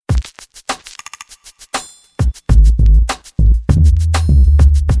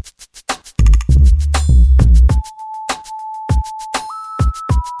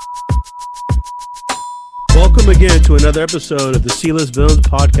again to another episode of the C-List Villains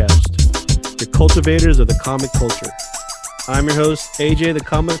Podcast, the cultivators of the comic culture. I'm your host, AJ, the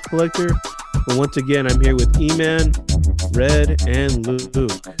comic collector, and once again, I'm here with E-Man, Red, and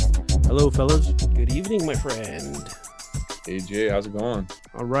Luke. Hello, fellas. Good evening, my friend. AJ, how's it going?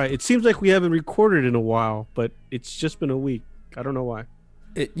 All right. It seems like we haven't recorded in a while, but it's just been a week. I don't know why.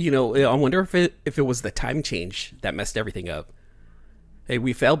 I wonder if it was the time change that messed everything up. Hey,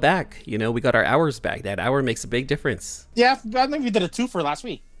 we fell back. We got our hours back. That hour makes a big difference. Yeah, I think we did a 2 for last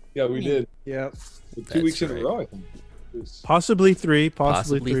week. Yeah, we did. Yeah. 2 weeks in right. a row, I think. Possibly three.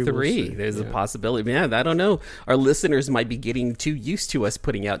 Possibly three. We'll There's a possibility. Man, I don't know. Our listeners might be getting too used to us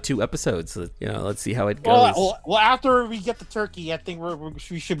putting out 2 episodes. So, let's see how it goes. Well, after we get the turkey, I think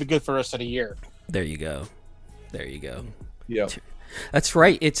we should be good for the rest of the year. There you go. Yeah. That's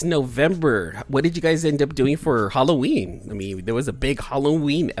right. It's November. What did you guys end up doing for Halloween? I mean, there was a big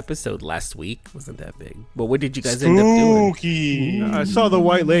Halloween episode last week. Wasn't that big? But what did you guys end up doing? Spooky. I saw the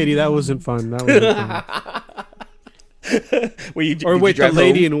white lady. That wasn't fun. The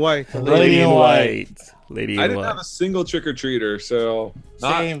lady in white. The lady in white. Lady in I didn't white. have a single trick-or-treater, so...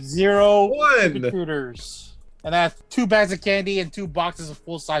 Same. 0 one. trick-or-treaters. And I have 2 bags of candy and 2 boxes of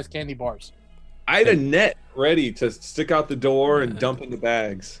full-size candy bars. I had a net ready to stick out the door and dump in the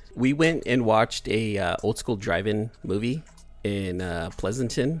bags. We went and watched a old school drive-in movie in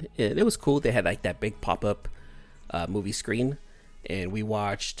Pleasanton. And it was cool. They had like that big pop-up movie screen. And we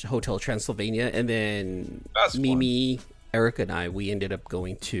watched Hotel Transylvania. And then That's Mimi, Eric, and I, we ended up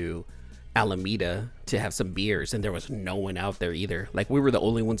going to Alameda to have some beers. And there was no one out there either. Like, we were the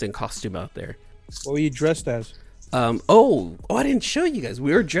only ones in costume out there. What were you dressed as? I didn't show you guys.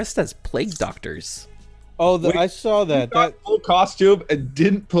 We were dressed as plague doctors. Oh, Wait, I saw that. Got full costume and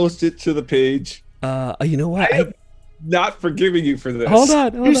didn't post it to the page. You know what? I am not forgiving you for this. Hold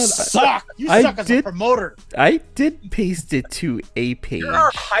on. You suck. You I suck as a did- promoter. I did paste it to a page. You're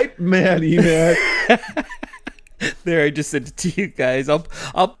a hype man, E-Man. There, I just sent it to you guys. I'll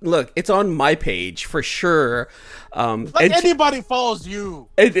look. It's on my page for sure. Like anybody follows you.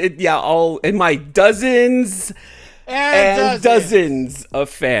 All in my dozens and dozens of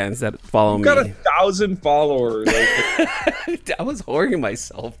fans that follow You've me. got 1,000 followers. I was whoring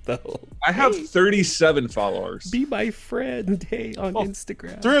myself though. I have 37 followers. Be my friend, hey, on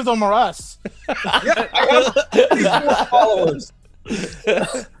Instagram. 3 of them are us. Yeah, I have 34 followers.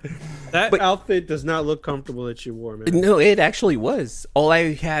 That outfit does not look comfortable that you wore, man. No, it actually was. All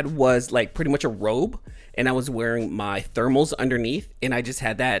I had was like pretty much a robe, and I was wearing my thermals underneath, and I just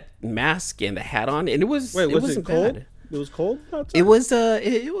had that mask and the hat on, and it was. Wait, was wasn't it cold? bad. It was cold outside?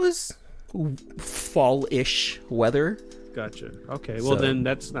 It was fall-ish weather. Gotcha. Okay, well So- then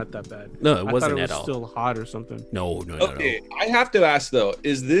that's not that bad. No, it I wasn't thought it at was all. still hot or something. No. Okay, I have to ask though,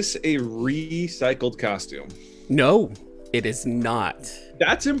 is this a recycled costume? No, it is not.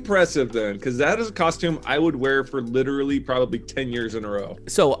 That's impressive then, because that is a costume I would wear for literally probably 10 years in a row.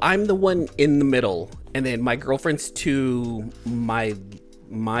 So I'm the one in the middle, and then my girlfriend's to my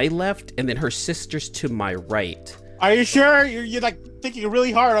left, and then her sister's to my right. Are you sure? You're like thinking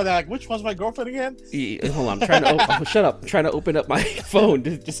really hard on that. Like, which one's my girlfriend again? Hold on, I'm trying to shut up. I'm trying to open up my phone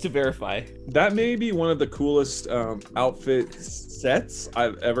just to verify. That may be one of the coolest outfit sets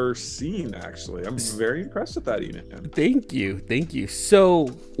I've ever seen, actually. I'm very impressed with that, Ian. Thank you. So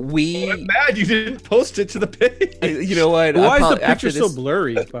I'm mad you didn't post it to the page. you know what? Why is I'll the after picture so this-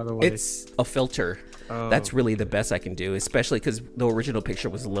 blurry, by the way? It's a filter. Oh. That's really the best I can do, especially because the original picture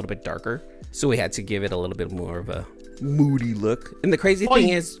was a little bit darker. So we had to give it a little bit more of a moody look. And the crazy thing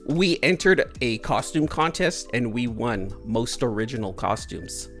is, we entered a costume contest and we won most original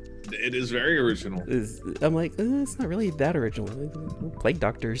costumes. It is very original. I'm like, it's not really that original. We're plague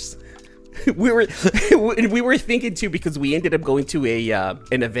doctors. we were thinking too, because we ended up going to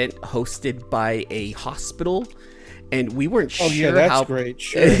an event hosted by a hospital. And we weren't sure how great.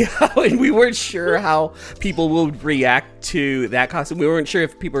 Sure. and we weren't sure how people would react to that costume. We weren't sure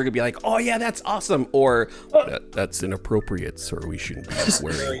if people were gonna be like, "Oh yeah, that's awesome," or "That's inappropriate, sir. We shouldn't be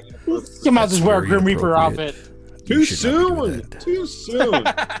wearing." Come out, just wear a Grim Reaper inappropriate. outfit. Too soon. Too soon.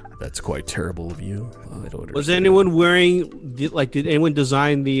 That's quite terrible of you. I don't Was understand. anyone wearing? Did anyone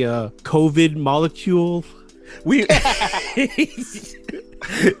design the COVID molecule? We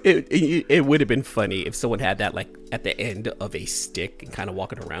it would have been funny if someone had that like at the end of a stick and kind of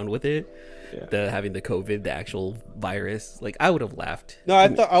walking around with it. Yeah. Having the COVID, the actual virus. Like, I would have laughed. No,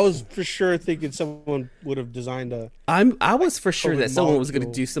 I was for sure thinking someone would have designed a I was for sure COVID that someone was going to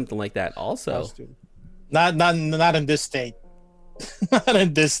molecule do something like that also. costume. Not in this state. Not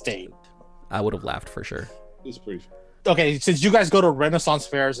in this state. I would have laughed for sure. It's pretty. Okay, since you guys go to Renaissance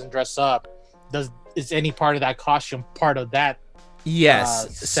fairs and dress up, is any part of that costume part of that?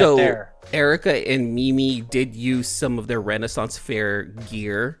 Yes. Set So there? Erica and Mimi did use some of their Renaissance Fair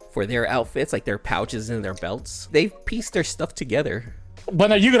gear for their outfits, like their pouches and their belts. They've pieced their stuff together.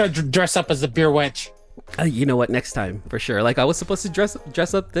 When are you gonna dress up as a beer wench? You know what? Next time, for sure. Like, I was supposed to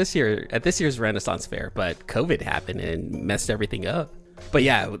dress up this year at this year's Renaissance Fair, but COVID happened and messed everything up. But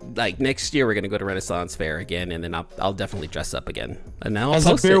yeah, like next year we're gonna go to Renaissance Fair again, and then I'll definitely dress up again. And now I'll As a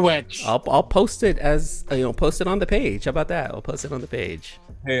post beer it. wench. I'll post it as post it on the page. How about that? I'll post it on the page.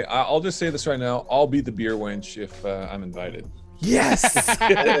 Hey, I'll just say this right now. I'll be the beer wench if I'm invited. Yes.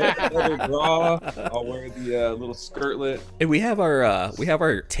 Leather bra. I'll wear the little skirtlet. And we have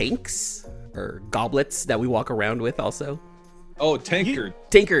our tanks or goblets that we walk around with also. Oh, tankard.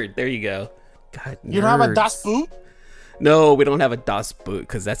 Tankard, there you go. God, You don't have a nerds. Das Boot? No, we don't have a Das Boot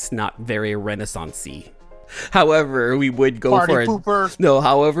because that's not very Renaissance-y. However, we would go Party for a pooper. no.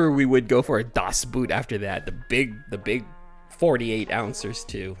 However, we would go for a Das Boot after that. The big 48 ounces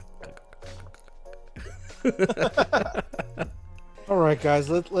too. All right, guys,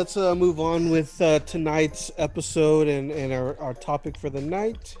 let's move on with tonight's episode and our topic for the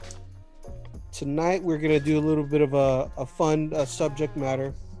night. Tonight, we're going to do a little bit of a fun subject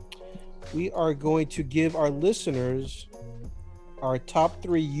matter. We are going to give our listeners our top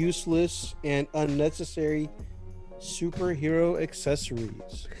 3 useless and unnecessary superhero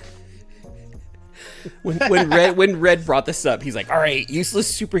accessories. When Red brought this up, he's like, "All right,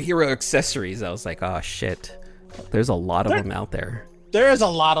 useless superhero accessories." I was like, "Oh shit, there's a lot of them out there." There is a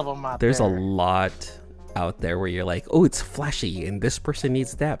lot of them out There's there. a lot out there where you're like, "Oh, it's flashy, and this person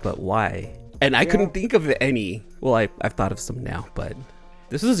needs that, but why?" And I couldn't think of any. Well, I've thought of some now, but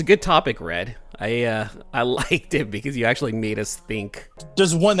this was a good topic, Red. I liked it because you actually made us think.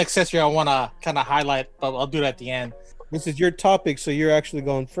 There's one accessory I want to kind of highlight, but I'll do it at the end. This is your topic, so you're actually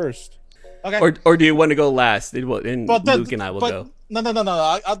going first. Okay. Or do you want to go last? And Luke and I will go.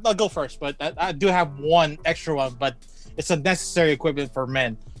 No. I'll go first, but I do have one extra one, but it's a necessary equipment for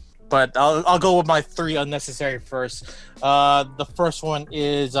men. But I'll go with my 3 unnecessary first. The first one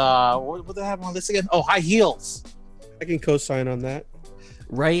is what do they have on this again? Oh, high heels. I can co-sign on that.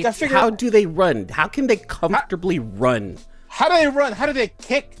 Right? I figure- How do they run? How can they comfortably run? How do they run? How do they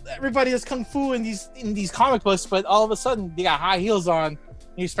kick? Everybody does kung fu in these comic books, but all of a sudden they got high heels on.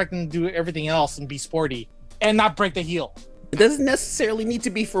 And you expect them to do everything else and be sporty and not break the heel. It doesn't necessarily need to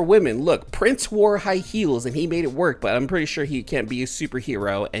be for women. Look, Prince wore high heels and he made it work, but I'm pretty sure he can't be a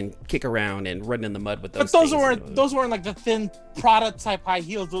superhero and kick around and run in the mud with those. But those things. weren't like the thin Prada type high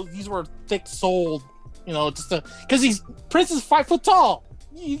heels. These were thick soled, just because Prince is 5 foot tall.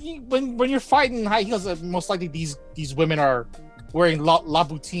 When you're fighting in high heels, most likely these women are wearing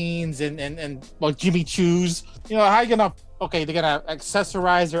Louboutins and well, Jimmy Choos. How you gonna? Okay, they're gonna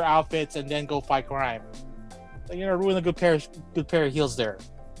accessorize their outfits and then go fight crime. They're ruin a good pair of heels there.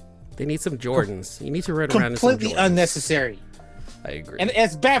 They need some Jordans. You need to run around in some Completely Jordans. unnecessary, I agree. and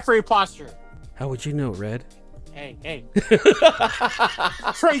it's bad for your posture. How would you know, Red? Hey.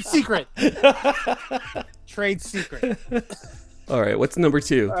 Trade secret. Trade secret. All right, what's number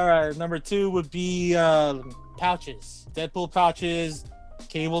 2? All right, number 2 would be pouches. Deadpool pouches,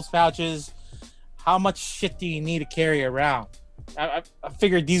 Cable's pouches. How much shit do you need to carry around? I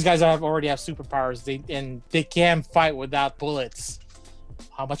figured these guys already have superpowers. They can fight without bullets.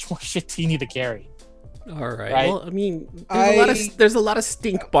 How much more shit do you need to carry? All right. Right? Well, I mean, there's a lot of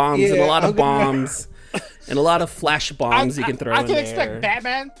stink bombs and a lot of bombs and a lot of flash bombs you can throw I in can there. expect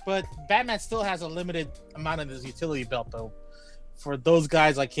Batman, but Batman still has a limited amount in his utility belt, though. For those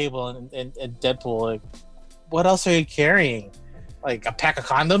guys like Cable and Deadpool, like, what else are you carrying? Like a pack of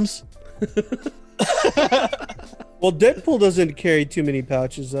condoms? Well, Deadpool doesn't carry too many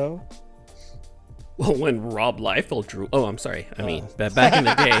pouches, though. Well, when Rob Liefeld drew... Oh, I'm sorry. I mean, back in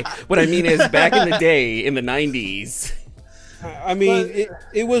the day. What I mean is back in the day, in the 90s. I mean,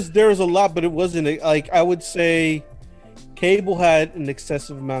 it was, there was a lot, but it wasn't, like, I would say Cable had an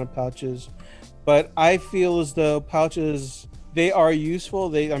excessive amount of pouches, but I feel as though pouches, they are useful.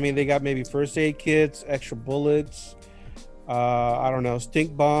 They got maybe first aid kits, extra bullets, I don't know,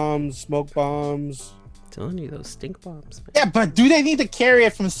 stink bombs, smoke bombs. Telling you, those stink bombs, man. Yeah, but do they need to carry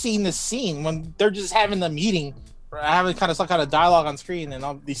it from scene to scene when they're just having a meeting or having some kind of dialogue on screen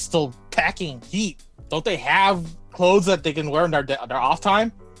and they're still packing heat? Don't they have clothes that they can wear in their off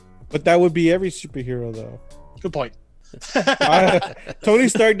time? But that would be every superhero, though. Good point. Tony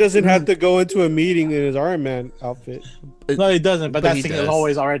Stark doesn't have to go into a meeting in his Iron Man outfit. No, he doesn't. But that he thing does. is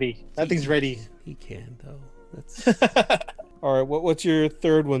always already. That thing's ready. He can, though. That's... All right, what's your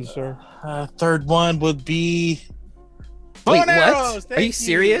third one, sir? Third one would be Wait, bow and arrows. what? Thank Are you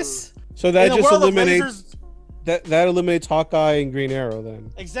serious? So that In the just world of eliminates lasers, that eliminates Hawkeye and Green Arrow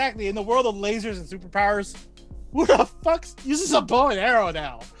then. exactly. In the world of lasers and superpowers, who the fuck uses a bow and arrow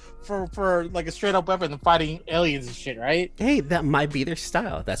now for like a straight up weapon and fighting aliens and shit, right? Hey, that might be their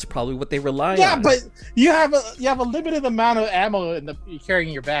style. That's probably what they rely Yeah, on. but you have a limited amount of ammo you're carrying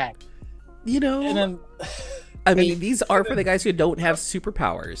in your bag, you know, and then I mean, these are for the guys who don't have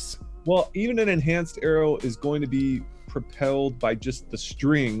superpowers. Well, even an enhanced arrow is going to be propelled by just the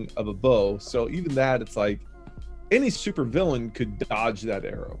string of a bow. So even that, it's like any supervillain could dodge that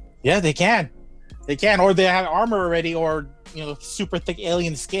arrow. yeah, they can, or they have armor already, or super thick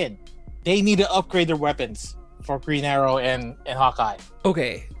alien skin. They need to upgrade their weapons for Green Arrow and Hawkeye.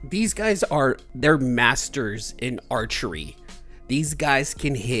 Okay, these guys they're masters in archery. These guys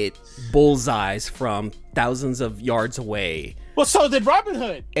can hit bullseyes from thousands of yards away. Well, so did Robin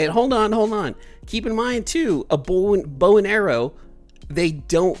Hood. And hold on. Keep in mind too, a bow and arrow, they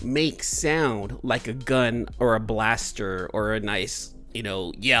don't make sound like a gun or a blaster or a nice,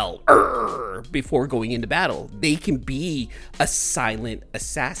 yell "Arr!" before going into battle. They can be a silent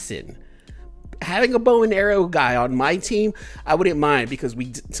assassin. Having a bow and arrow guy on my team, I wouldn't mind, because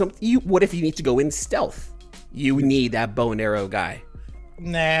what if you need to go in stealth? You need that bow and arrow guy.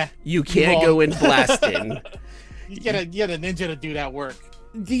 Nah, You can't go in blasting. you get a ninja to do that work.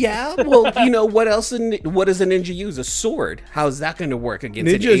 Yeah, well, what else? What does a ninja use? A sword. How's that going to work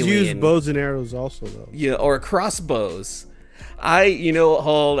against an Ninjas alien? use bows and arrows also though. Yeah, or crossbows.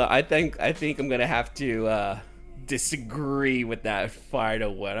 Hold on. I think I'm gonna have to disagree with that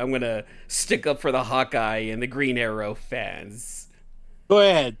final one. I'm gonna stick up for the Hawkeye and the Green Arrow fans. Go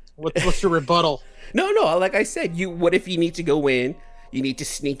ahead. What's your rebuttal? No. Like I said, what if you need to go in? You need to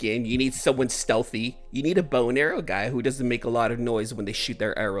sneak in. You need someone stealthy. You need a bow and arrow guy who doesn't make a lot of noise when they shoot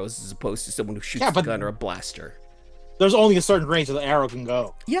their arrows, as opposed to someone who shoots a gun or a blaster. There's only a certain range that the arrow can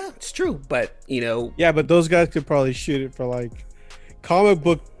go. Yeah, it's true, but Yeah, but those guys could probably shoot it for like comic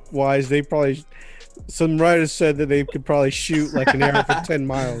book wise. They probably some writers said that they could probably shoot like an arrow for 10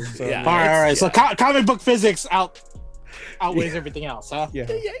 miles. So. Yeah. All right. So comic book physics outweighs everything else, huh? Yeah.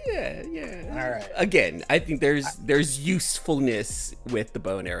 Yeah. All right. Again, I think there's usefulness with the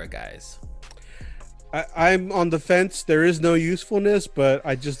bow and arrow guys. I'm on the fence. There is no usefulness, but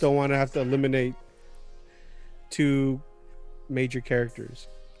I just don't want to have to eliminate two major characters.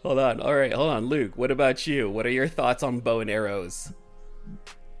 Hold on, Luke. What about you? What are your thoughts on bow and arrows?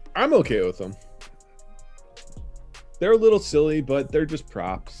 I'm okay with them. They're a little silly, but they're just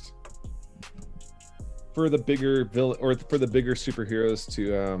props for the bigger villain or for the bigger superheroes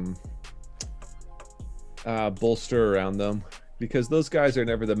to bolster around them, because those guys are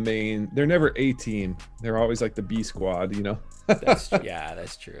never the main. They're never A team. They're always like the B squad. That's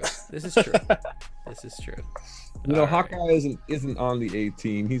true. This is true. Hawkeye isn't on the A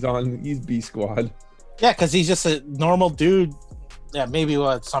team. He's B squad. Yeah, because he's just a normal dude. Yeah, maybe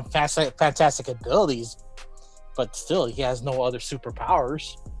with some fantastic abilities, but still, he has no other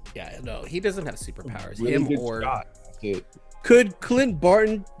superpowers. Yeah, no, he doesn't have superpowers. Really Him good or shot. That's it. Could Clint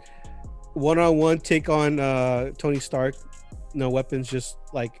Barton one-on-one take on Tony Stark? No weapons, just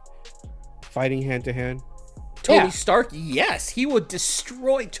like fighting hand to hand. Tony Stark? Yes, he would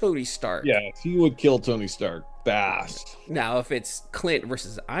destroy Tony Stark. Yeah, he would kill Tony Stark fast. Now, if it's Clint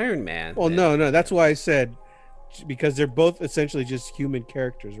versus Iron Man, Well, then- no, that's why I said, because they're both essentially just human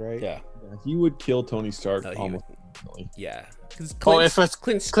characters, right? Yeah, Yeah, he would kill Tony Stark No, he almost instantly. yeah. Because If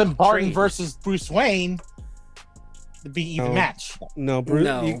it's Clint Barton trained. versus Bruce Wayne, it'd be even No. match. No, Bruce.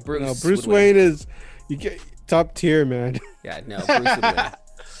 No, Bruce Bruce would Wayne is you get top tier, man. Yeah, no, Bruce would win.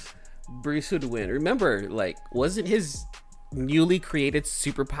 Bruce would win. Remember, wasn't his newly created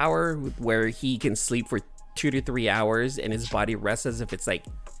superpower where he can sleep for 2 to 3 hours and his body rests as if it's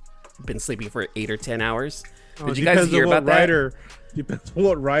been sleeping for 8 or 10 hours? Did you guys Depends hear on what about that? writer, depends on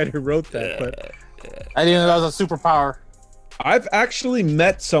what writer wrote that, but I didn't know that was a superpower. I've actually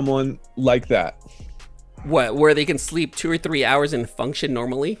met someone like that. What? Where they can sleep 2 or 3 hours and function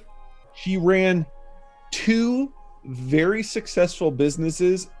normally? She ran 2 very successful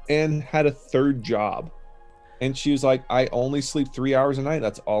businesses and had a 3rd job. And she was like, I only sleep 3 hours a night.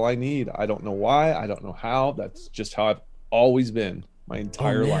 That's all I need. I don't know why. I don't know how. That's just how I've always been my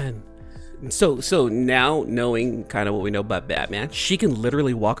entire life. So now knowing kind of what we know about Batman, she can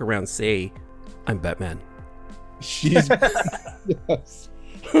literally walk around and say, I'm Batman. She's yes.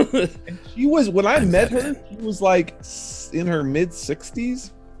 And she was when I met her, she was like in her mid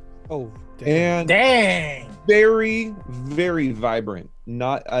 60s oh, damn. and Dang. very, very vibrant.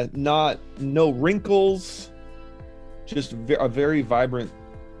 Not no wrinkles, just a very vibrant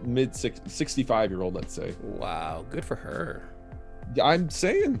mid 65-year-old, let's say. Wow, good for her. I'm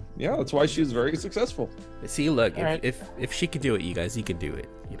saying, yeah, that's why she's very successful. See, look, All right. if she could do it, you guys, you could do it.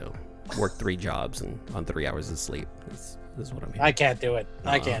 Work 3 jobs and on 3 hours of sleep. This is what I'm hearing. I can't do it.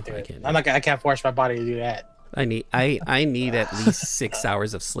 I can't do I it. can't. I can't force my body to do that. I need at least 6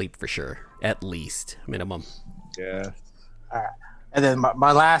 hours of sleep for sure, at least minimum. Yeah. And then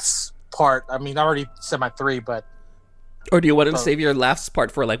my last part. I mean, I already said my 3, but Or do you want to save your last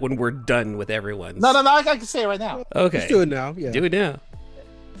part for like when we're done with everyone? no. I can say it right now. Okay. Let's do it now. Yeah. Do it now.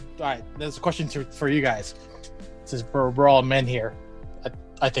 All right, there's a question for you guys. Since we're all men here,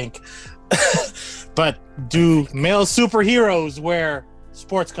 I think. But do male superheroes wear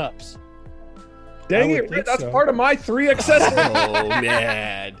sports cups? Dang would it, think that's so. part of my 3 accessories. Oh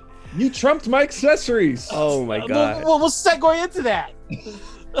man. You trumped my accessories. Oh my god. We'll segue into that.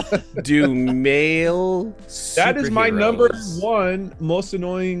 Do male That is my number superheroes- 1 most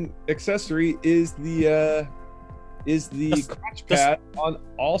annoying accessory is the crotch pad on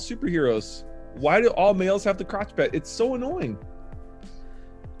all superheroes. Why do all males have the crotch pad? It's so annoying.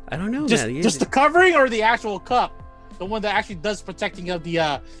 I don't know. Just man. just the covering or the actual cup, the one that actually does protecting of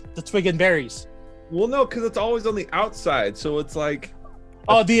the twig and berries. Well, no, because it's always on the outside, so it's like,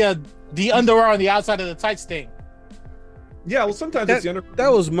 Oh, the underwear on the outside of the tights thing. yeah. Well, sometimes it's the under. That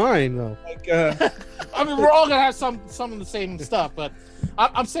was mine though. Like, I mean, we're all gonna have some of the same stuff, but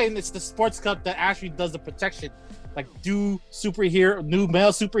I'm saying it's the sports cup that actually does the protection. Like, do new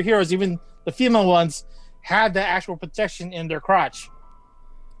male superheroes, even the female ones, have the actual protection in their crotch?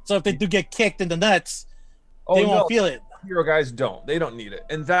 So if they do get kicked in the nuts, they won't feel it. Hero guys don't. They don't need it,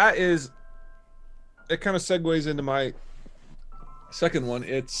 and that is. It kind of segues into my second one.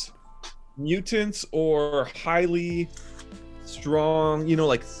 It's mutants or highly strong,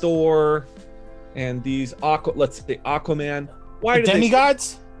 like Thor and these let's say Aquaman. The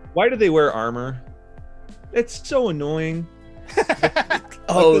demigods? Why do they wear armor? It's so annoying.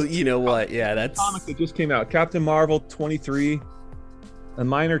 Oh, you know what? Yeah, that's Comic that just came out, Captain Marvel 23. A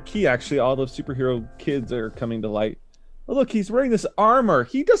minor key, actually. All the superhero kids are coming to light. Oh, look, he's wearing this armor.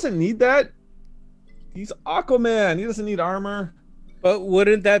 He doesn't need that. He's Aquaman. He doesn't need armor. But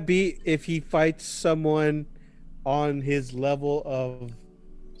wouldn't that be if he fights someone on his level of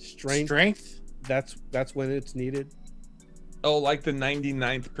strength? That's when it's needed. Oh, like the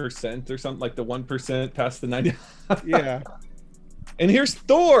 99th percent or something, like the 1% past the 90. Yeah. And here's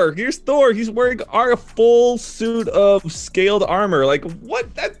Thor. He's wearing a full suit of scaled armor. Like, what?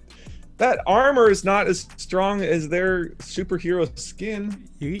 That armor is not as strong as their superhero skin.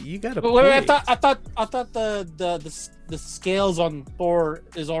 you got a But point. wait, I thought the scales on Thor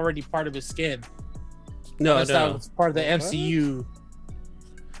is already part of his skin. No, That was part of the MCU.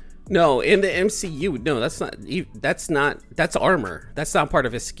 No, in the MCU, no, that's armor. That's not part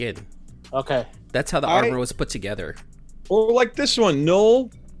of his skin. Okay. That's how the armor was put together. Or like this one, Noel.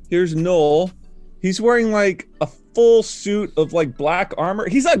 Here's Noel. He's wearing like a full suit of like black armor.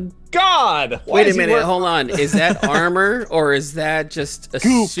 He's a god. Why Wait a is he minute, wearing- hold on. Is that armor or is that just a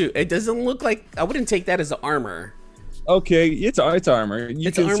Goop. suit? It doesn't look like. I wouldn't take that as armor. Okay, it's armor. You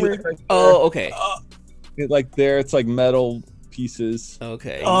It's can see armor. it right there. Oh, okay. Like there, it's like metal pieces.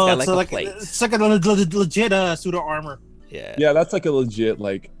 Okay. He's got like a plate. It's like a legit suit of armor. Yeah. Yeah, that's like a legit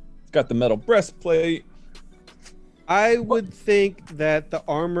like. It's got the metal breastplate. I would think that the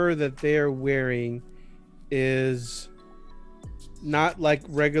armor that they are wearing is not like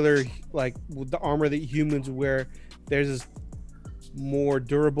regular, like the armor that humans wear. Theirs is more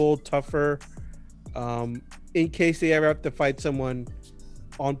durable, tougher, in case they ever have to fight someone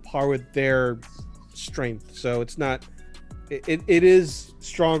on par with their strength. So it's not, it is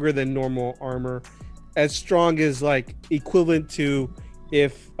stronger than normal armor, as strong as like equivalent to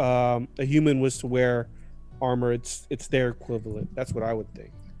if a human was to wear armor. It's their equivalent. That's what I would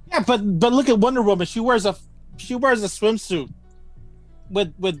think. Yeah, but look at Wonder Woman. She wears a swimsuit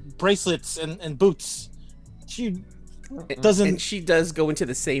with bracelets and boots. She doesn't. And she does go into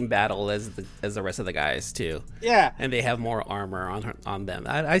the same battle as the rest of the guys too. Yeah, And they have more armor on them.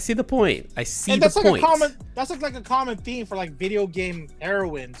 I see the point. I see and the that's like point. a common. That's like a common theme for like video game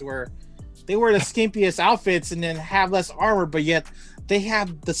heroines, where they wear the skimpiest outfits and then have less armor, but yet they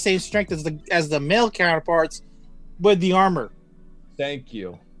have the same strength as the male counterparts with the armor. Thank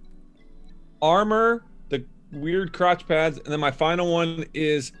you. Armor, the weird crotch pads, and then my final one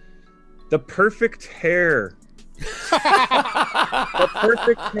is the perfect hair. The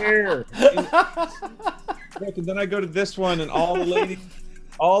perfect hair. Look, and then I go to this one, and all the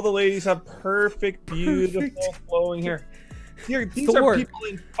ladies have perfect, beautiful, flowing hair. These Thor. are people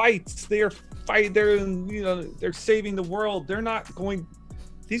in fights. They're saving the world. They're not going.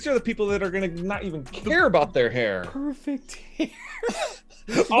 These are the people that are gonna not even care about their hair. Perfect hair.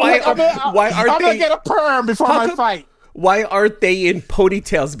 I'm gonna get a perm before How my come- fight. Why aren't they in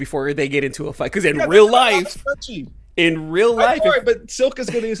ponytails before they get into a fight? Because in real life, I'm sorry, but Silk is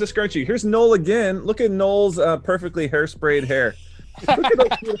going to use a scrunchie. Here's Noel again. Look at Noel's perfectly hairsprayed hair. Look at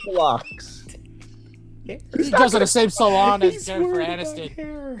those beautiful locks. He goes to the same salon as he's Jennifer worried about Aniston.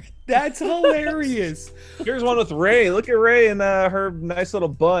 hair. That's hilarious. Here's one with Ray. Look at Ray and her nice little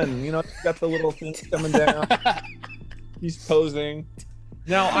bun. You know, she's got the little things coming down. He's posing.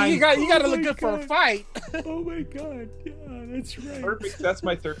 Now You got to look my good for a God. fight. Oh my god, yeah, that's right. perfect. That's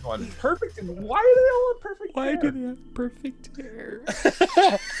my third one. Perfect. And why do they all have perfect Why hair? do they have perfect hair?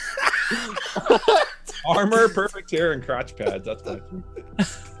 Armor, perfect hair, and crotch pads. That's my three.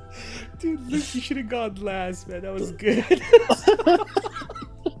 Dude, Luke, you should have gone last, man. That was good.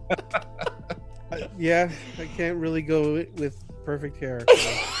 Yeah, I can't really go with perfect hair.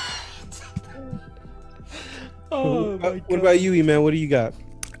 Oh my What about you, E-Man? What do you got?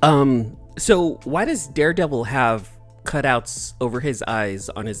 So why does Daredevil have cutouts over his eyes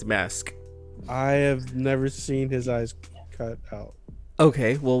on his mask? I have never seen his eyes cut out.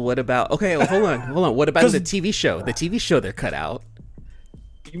 Okay, well, what about? Okay, well, hold on. What about the TV show? The TV show they're cut out.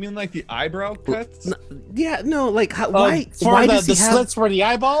 You mean like the eyebrow cuts? Yeah, no, like how, why? For Why the does he have? slits for the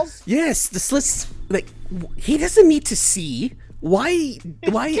eyeballs? Yes, the slits. Like he doesn't need to see. Why?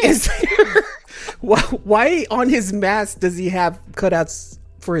 Why is there? Why on his mask does he have cutouts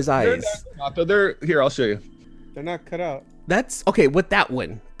for his eyes? They're here. I'll show you. They're not cut out. That's okay with that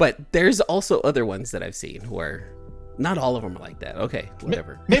one, but there's also other ones that I've seen where not all of them are like that. Okay,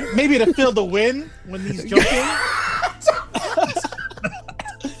 whatever. Maybe to feel the wind when he's joking.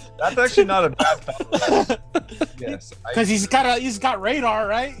 That's actually not a bad thought. Yes, Because he's got radar,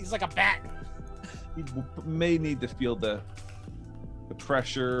 right? He's like a bat. he may need to feel the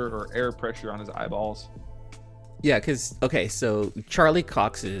pressure or air pressure on his eyeballs. Yeah, because okay, so Charlie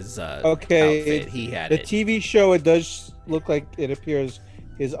Cox's Okay, outfit, he had The it. TV show, it does look like it appears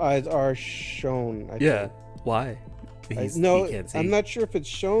his eyes are shown. I Yeah, think. why? No, he can't see. I'm not sure if it's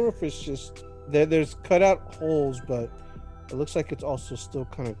shown or if it's just there's cut out holes, but it looks like it's also still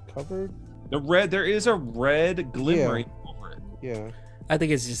kind of covered. There is a red glimmering over it. Yeah. I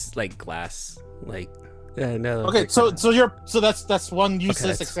think it's just like glass. Like, no. Okay, so that's one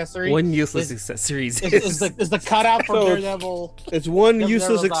useless that's accessory. one useless Is- accessories is the cutout from So- Daredevil. It's one Never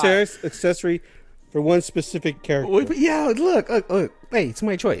useless die. accessory for one specific character. Wait, but yeah, look. Hey, it's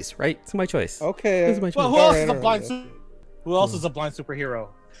my choice, right? It's my choice. Okay. It's my choice. Well, who All else right, is a all blind? right. Who else is a blind superhero?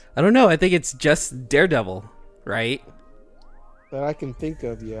 I don't know. I think it's just Daredevil, right? That I can think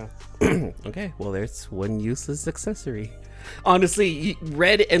of, yeah. Okay, well, there's one useless accessory. Honestly,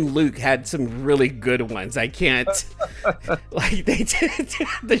 Red and Luke had some really good ones. I can't, like they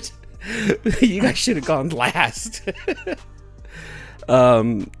did. You guys should have gone last.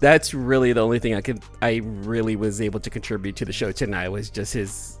 That's really the only thing I really was able to contribute to the show tonight was just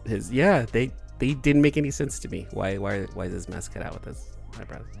his. Yeah, they didn't make any sense to me. Why is this mask cut out with his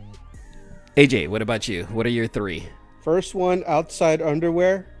eyebrows? AJ, what about you? What are your three? First one, outside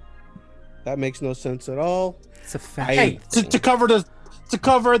underwear. That makes no sense at all. It's a fact. Hey, to cover the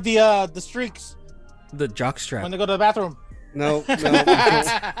streaks The jockstrap. when they go to the bathroom. No.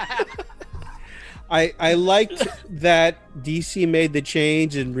 I liked that DC made the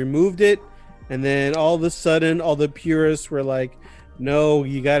change and removed it, and then all of a sudden, all the purists were like, "No,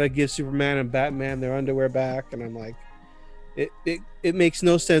 you got to give Superman and Batman their underwear back." And I'm like, it makes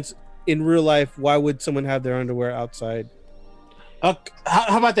no sense in real life. Why would someone have their underwear outside? How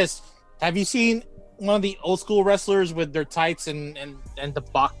about this? Have you seen one of the old school wrestlers with their tights and the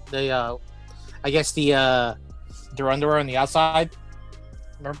their underwear on the outside?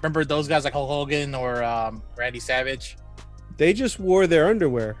 Remember those guys like Hulk Hogan or Randy Savage? They just wore their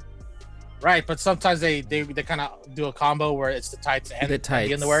underwear. Right, but sometimes they kind of do a combo where it's the tights and The tights.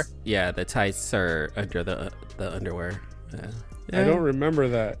 the underwear. Yeah, the tights are under the underwear. I don't remember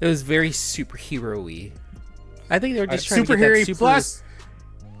that. It was very superhero-y. I think they were just trying to get Superhero that super. plus.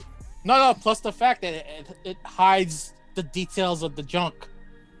 No, plus the fact that it hides the details of the junk.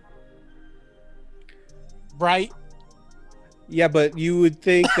 Right? Yeah, but you would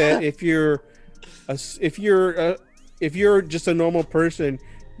think that if you're just a normal person,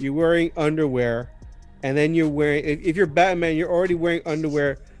 you're wearing underwear, and then you're wearing. If you're Batman, you're already wearing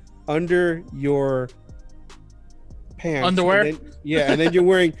underwear under your pants. Underwear? And then, and then you're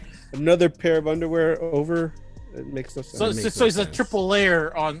wearing another pair of underwear over. It makes no sense. So, makes so no it's a sense. triple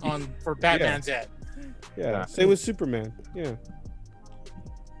layer on for Batman's head. Yeah, same with Superman. Yeah,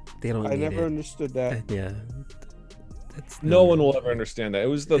 They don't. I need never it. understood that. Yeah. No one will ever understand that. It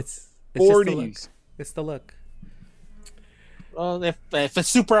was the It's just the look. 40s. It's the look. Well, if it's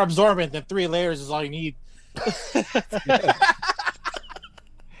super absorbent, then 3 layers is all you need.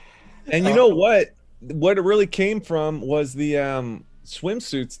 And you know what? What it really came from was the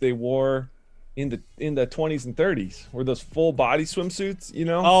swimsuits they wore in the 20s and 30s. Were those full body swimsuits? You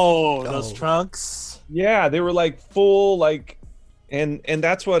know? Oh, those trunks. Yeah, they were like full, like, and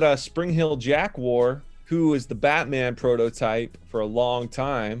that's what Spring Hill Jack wore, who is the Batman prototype for a long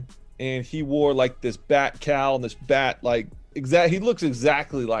time, and he wore like this bat cowl and this bat like he looks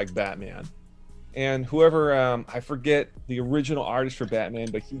exactly like Batman. And whoever I forget the original artist for Batman,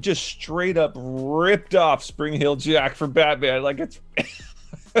 but he just straight up ripped off Spring Hill Jack for Batman. Like it's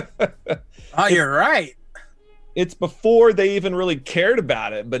Oh, you're right. It's before they even really cared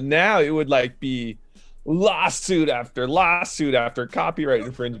about it, but now it would like be lawsuit after copyright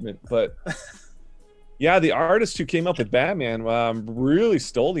infringement. But yeah, the artist who came up with Batman really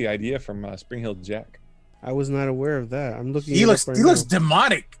stole the idea from Spring Hill Jack. I was not aware of that. I'm looking. He looks now.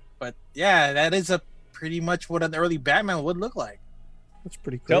 demonic, but yeah, that is pretty much what an early Batman would look like. That's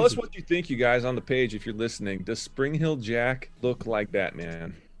pretty crazy. Tell us what you think, you guys, on the page if you're listening. Does Spring Hill Jack look like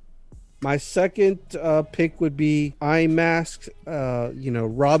Batman? My second pick would be eye masks.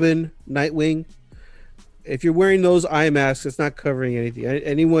 Robin, Nightwing. If you're wearing those eye masks, it's not covering anything.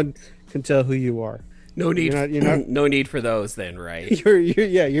 Anyone can tell who you are. No need. You're not no need for those then, right?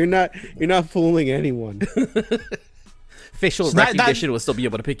 You're not fooling anyone. Facial recognition will still be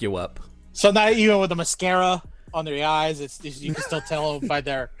able to pick you up. So not even with the mascara on their eyes, you can still tell by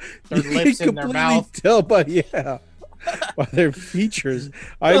their lips and their mouth. Tell by their features.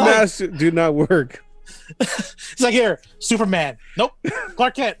 Eye masks do not work. It's like, here, Superman. Nope.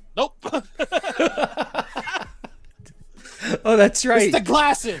 Clark Kent. Nope. Oh, that's right. It's the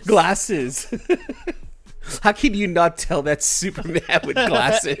glasses. Glasses. How can you not tell that's Superman with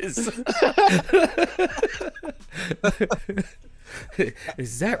glasses?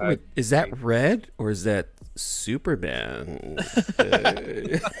 Is that red or is that Superman?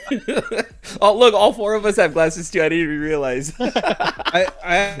 Oh, look, all 4 of us have glasses too. I didn't even realize. I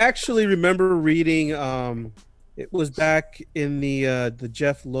actually remember reading. It was back in the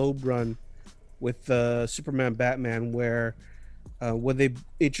Jeff Loeb run with Superman Batman, where when they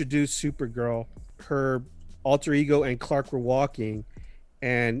introduced Supergirl, her alter ego and Clark were walking,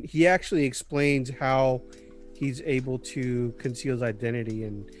 and he actually explains how he's able to conceal his identity,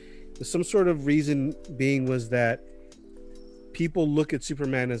 and some sort of reason being was that people look at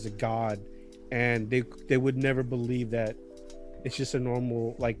Superman as a god, and they would never believe that it's just a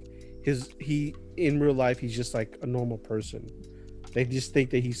normal, like, he in real life he's just like a normal person. They just think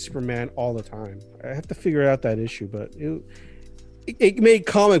that he's Superman all the time. I have to figure out that issue, but it made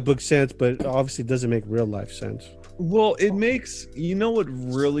comic book sense, but obviously doesn't make real life sense. Well, it makes, what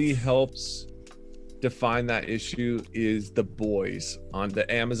really helps define that issue is The Boys on the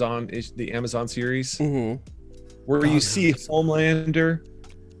Amazon series, where you see Homelander,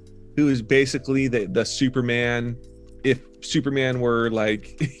 who is basically the Superman, if Superman were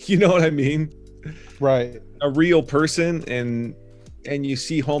like, you know what I mean? Right. A real person, and you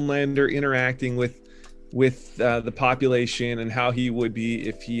see Homelander interacting with the population and how he would be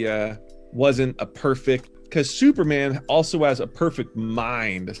if he wasn't a perfect, because Superman also has a perfect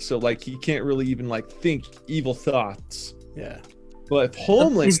mind, so like he can't really even like think evil thoughts. Yeah. But if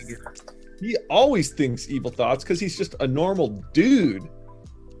Homelander, he always thinks evil thoughts because he's just a normal dude.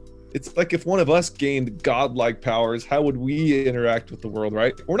 It's like if one of us gained godlike powers, how would we interact with the world,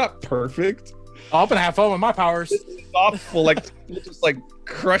 right? We're not perfect. I'm gonna have fun with my powers. It's awful. Like, we'll just like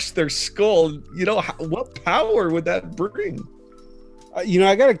crush their skull. What power would that bring? I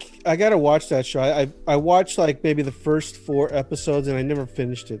gotta watch that show. I watched like maybe the first 4 episodes and I never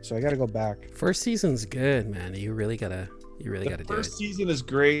finished it, so I gotta go back. First season's good, man. You really gotta do it. The first season is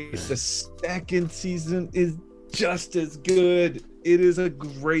great. The second season is just as good. It is a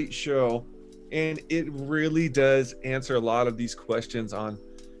great show, and it really does answer a lot of these questions on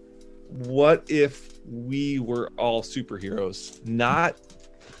what if we were all superheroes, not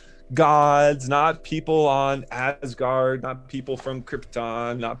gods, not people on Asgard, not people from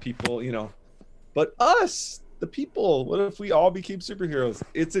Krypton, not people, but us, the people. What if we all became superheroes?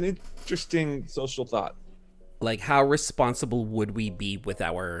 It's an interesting social thought. Like, how responsible would we be with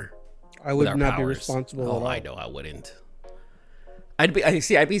our I would not be powers? responsible at Oh, all. I know I wouldn't. I'd be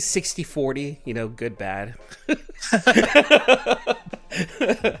 60-40, good, bad.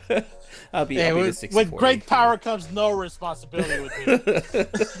 I'll be the 60-40. With great power comes no responsibility with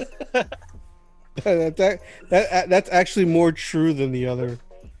me. That's actually more true than the other.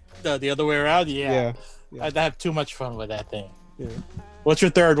 The other way around, yeah. Yeah. I'd have too much fun with that thing. Yeah. What's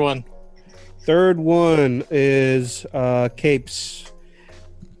your third one? Third one is capes.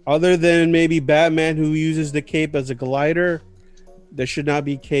 Other than maybe Batman, who uses the cape as a glider, there should not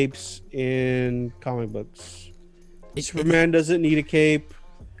be capes in comic books. Superman doesn't need a cape.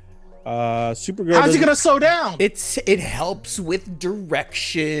 Supergirl. How's he gonna slow down? It helps with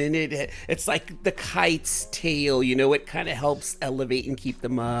direction. It's like the kite's tail, you know. It kind of helps elevate and keep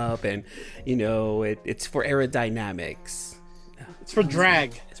them up, and you know, it's for aerodynamics. It's for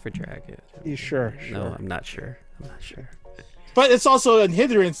drag. It's for drag. Yeah. You sure? No, I'm not sure. But it's also a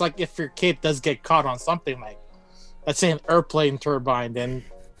hindrance. Like if your cape does get caught on something, like let's say an airplane turbine, then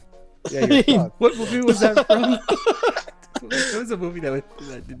Yeah, you're fucked. What movie was that from? It was a movie that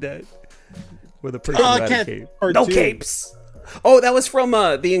did that. Where the person had a cape. No capes. Oh, that was from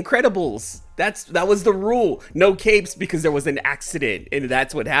The Incredibles. That was the rule. No capes because there was an accident, and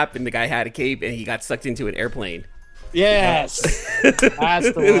that's what happened. The guy had a cape and he got sucked into an airplane. yes, that's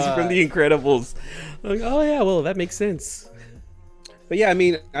the It was one. from The Incredibles. I'm like, oh yeah, well that makes sense. But yeah, I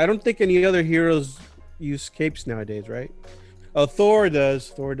mean, I don't think any other heroes use capes nowadays, right? Oh, Thor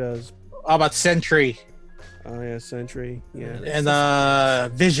does. How about Sentry Oh yeah, Sentry. Yeah.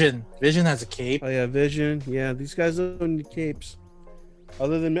 and Vision? Vision has a cape. Oh yeah, Vision. Yeah, these guys don't need capes.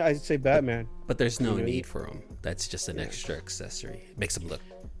 Other than I'd say Batman. But there's no You know, need for them. That's just an extra accessory. It makes them look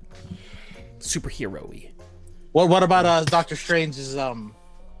superhero-y. What about Doctor Strange's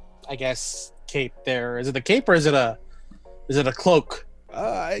I guess cape there? Is it a cape or is it a cloak?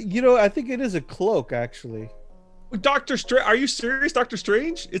 I think it is a cloak actually. Doctor Strange? Are you serious? Doctor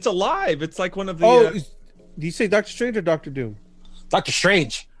Strange? It's alive. It's like one of the. Do you say Doctor Strange or Doctor Doom? Doctor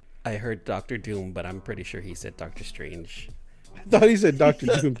Strange. I heard Doctor Doom, but I'm pretty sure he said Doctor Strange. I thought he said Doctor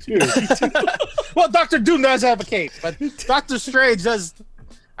Doom too. Well, Doctor Doom does have a cape, but Doctor Strange does.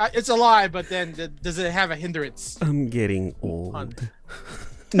 It's alive, but then does it have a hindrance? I'm getting old.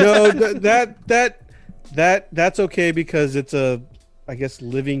 No, that's okay because it's a, I guess,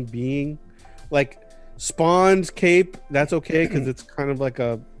 living being. Like Spawn's cape, that's okay because it's kind of like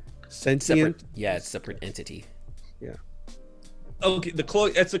a sentient. Separate, yeah, it's a separate entity. Okay, the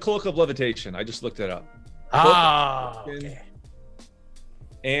cloak. It's the cloak of levitation. I just looked it up. Ah, okay.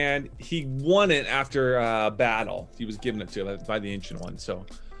 And he won it after a battle. He was given it to by the Ancient One. So,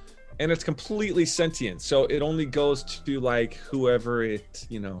 and it's completely sentient. So it only goes to like whoever it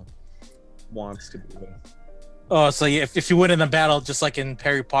wants to be with. Oh, so if you win in a battle, just like in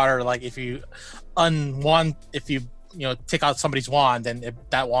Harry Potter, like if you take out somebody's wand, then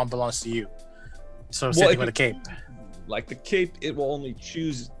that wand belongs to you. So same thing with a cape. Like the cape, it will only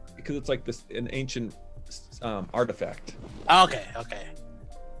choose because it's like an ancient artifact. Okay.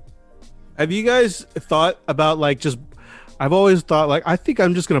 Have you guys thought about I've always thought I think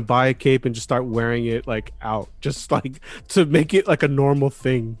I'm just gonna buy a cape and just start wearing it out, just to make it like a normal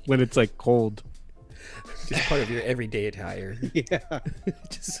thing when it's cold. Just part of your everyday attire. Yeah.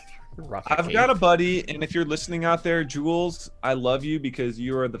 Just rock I've got a buddy, and if you're listening out there, Jules, I love you because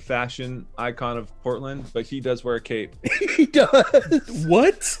you are the fashion icon of Portland, but he does wear a cape. He does.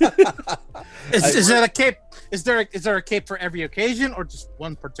 What? Is that a cape? Is there a cape for every occasion or just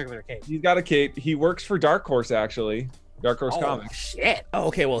one particular cape? He's got a cape. He works for Dark Horse, actually. Dark Horse Comics. Shit. Oh,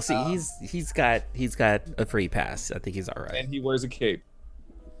 okay. Well, see, he's got a free pass. I think he's all right. And he wears a cape.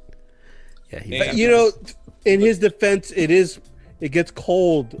 Yeah, And- in his defense, it gets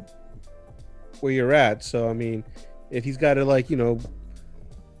cold where you're at. So I mean, if he's got to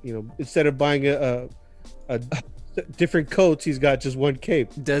instead of buying a different coats, he's got just one cape.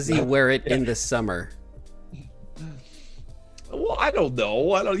 Does he wear it in the summer? Well, I don't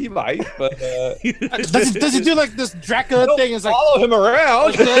know. He might, but Does he do like this Dracula thing? Is like follow him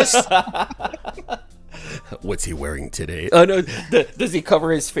around. like this? What's he wearing today? Oh no! Does he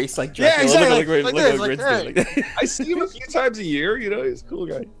cover his face like Yeah, Dracula? exactly. Like this, like that. I see him a few times a year. He's a cool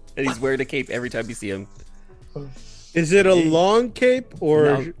guy. And he's wearing a cape every time you see him. Is it a long cape or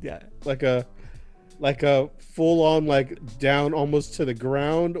No, yeah. like a full on down almost to the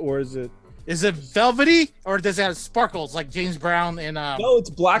ground, or is it? Is it velvety or does it have sparkles like James Brown and No, it's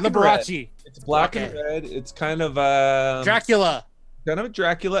black and red. Liberace? It's black Okay. and red. It's kind of Dracula. kind of a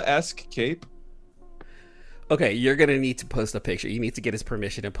Dracula-esque cape. Okay, you're gonna need to post a picture. You need to get his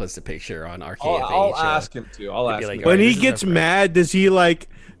permission and post a picture on our KFA. I'll ask him to. I'll He'd ask be him. like, to. All When right, he this is gets our friend. mad, does he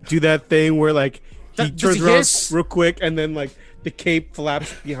do that thing where he Does turns he around hiss? real quick and then the cape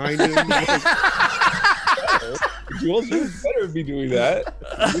flaps behind him? Jules, you better be doing that.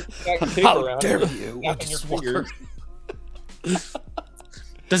 That cape How around, dare you? snapping your fingers.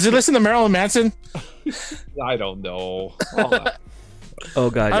 Does he listen to Marilyn Manson? I don't know. I'll ask. Oh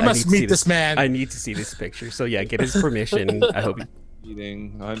God, I must need to see meet this man. I need to see this picture. So yeah, get his permission. I hope.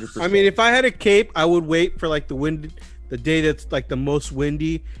 Eating 100%. I mean, if I had a cape, I would wait for like the day that's like the most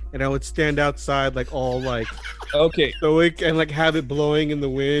windy, and I would stand outside like all like okay, stoic and like have it blowing in the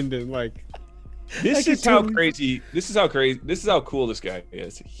wind and like. this is how crazy. This is how crazy. This is how cool this guy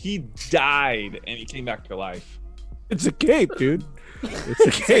is. He died and he came back to life. It's a cape, dude. It's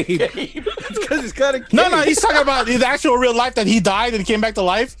a cape. It's because it's got a cape. No, he's talking about the actual real life that he died and came back to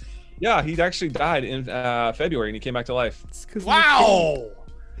life. Yeah, he actually died in February and he came back to life. Wow.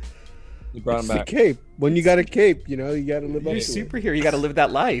 He brought him It's back. a cape. When you got a cape, you know, you got to live You're a up to it. superhero. You got to live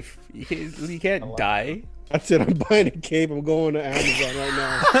that life. You can't die. That's it. I'm buying a cape. I'm going to Amazon right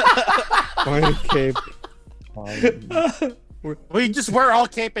now. Buying a cape. We just wear all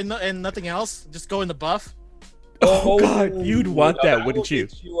cape and nothing else. Just go in the buff. Oh God, you'd want that, wouldn't you?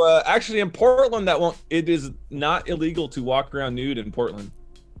 Actually, in Portland, it is not illegal to walk around nude in Portland.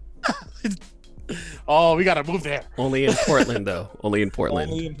 Oh, we gotta move there. Only in Portland, though. Only in Portland.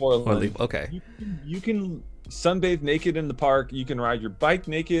 Only in Portland. Okay. You can sunbathe naked in the park. You can ride your bike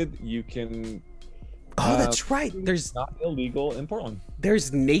naked. You can. Oh, that's right. It's not illegal in Portland.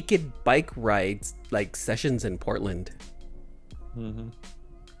 There's naked bike rides like sessions in Portland. Mm-hmm.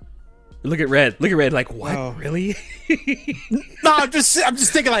 Look at Red. Like what? Wow. Really? No, I'm just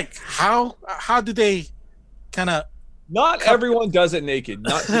thinking like how do they kind of. Not everyone does it naked.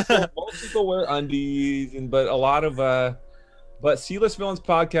 Not most people wear undies, but a lot of but Sealess Villains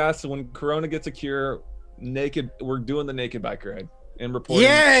podcast. When Corona gets a cure, we're doing the naked bike ride and reporting.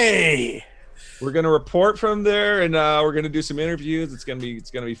 Yay! We're gonna report from there, and we're gonna do some interviews. It's gonna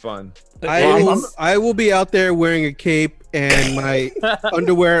be fun. I will be out there wearing a cape and my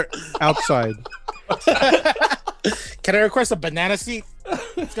underwear outside. Can I request a banana seat?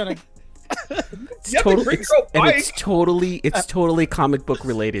 It's gonna. It's totally comic book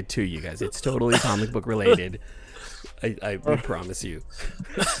related too, you guys. It's totally comic book related. I promise you.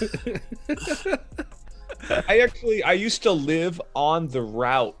 I used to live on the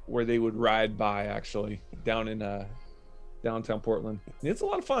route where they would ride by, actually, down in downtown Portland. It's a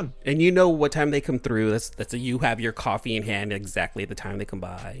lot of fun. And you know what time they come through. That's you have your coffee in hand exactly at the time they come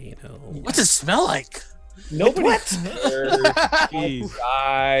by. You know. What's it smell like? Nobody cares.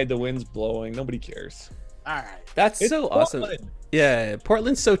 Outside, the wind's blowing. Nobody cares. All right. That's so awesome. Yeah,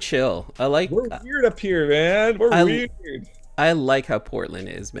 Portland's so chill. We're weird up here, man. We're weird. I like how Portland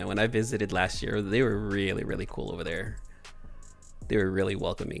is, man. When I visited last year, they were really, really cool over there. They were really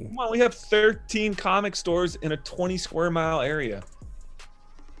welcoming. Come on, we have 13 comic stores in a 20 square mile area.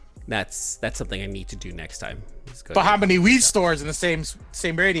 That's something I need to do next time. But how many weed stores in the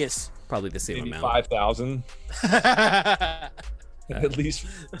same radius? Probably the same Maybe amount. 5,000. At least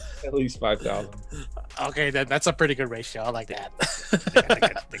 5,000. Okay, that's a pretty good ratio. I like that.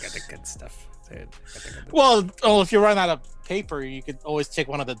 They got the good stuff. Well, if you run out of paper, you could always take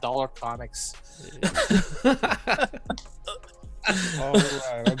one of the dollar comics.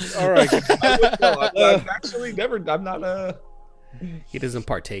 All right. I've actually never. I'm not. He doesn't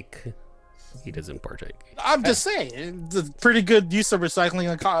partake. I'm just saying, it's a pretty good use of recycling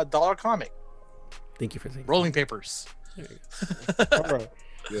a dollar comic. Thank you for saying. Rolling papers. All right.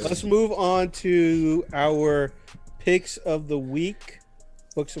 Let's move on to our picks of the week.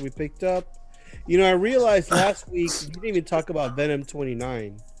 Books that we picked up. You know, I realized last week we didn't even talk about Venom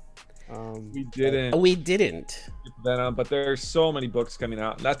 29. We didn't. We didn't. Venom, but there's so many books coming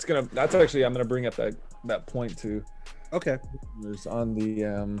out. That's actually I'm gonna bring up that point too. Okay. There's on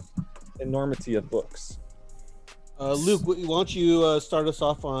the enormity of books. Luke, why don't you start us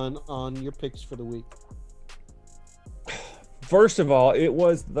off on your picks for the week? First of all, it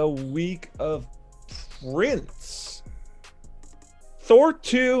was the week of prints. Thor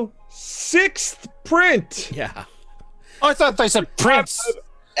 2 6th print. Yeah. Oh, I thought they said Prince.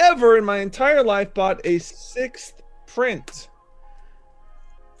 Ever in my entire life bought a 6th print.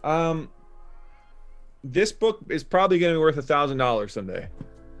 This book is probably going to be worth $1,000 someday.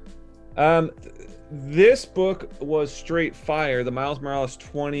 This book was straight fire. The Miles Morales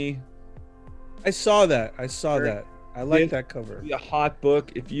 20. I saw that. I like that cover. Be a hot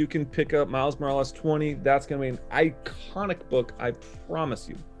book. If you can pick up Miles Morales 20, that's going to be an iconic book. I promise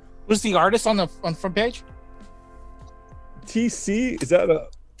you. Who's the artist on the front page? TC, is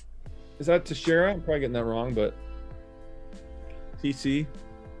that Teixeira? I'm probably getting that wrong, but TC.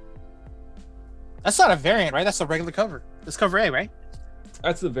 That's not a variant, right? That's a regular cover. That's cover A, right?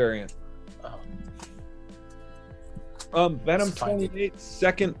 That's the variant. Venom 28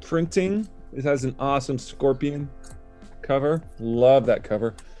 second printing. It has an awesome Scorpion cover. Love that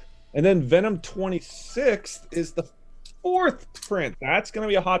cover. And then Venom 26 is the 4th print. That's going to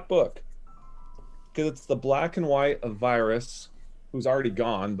be a hot book because it's the black and white of Virus, who's already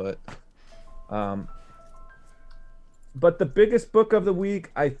gone. But the biggest book of the week,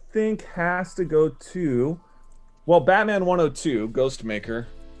 I think, has to go to, Batman 102, Ghostmaker.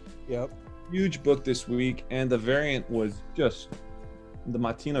 Yep. Huge book this week, and the variant was the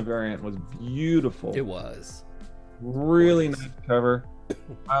Matina variant was beautiful. It was. Really nice cover.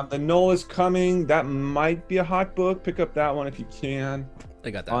 The Noel is Coming. That might be a hot book. Pick up that one if you can. I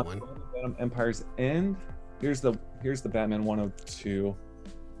got that one. Empire's End. Here's the Batman 102.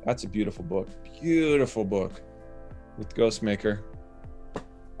 That's a beautiful book. Beautiful book with Ghostmaker.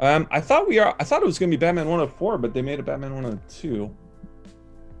 I thought it was gonna be Batman 104, but they made it Batman 102.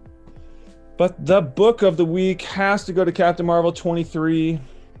 But the book of the week has to go to Captain Marvel 23.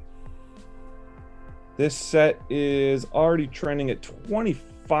 This set is already trending at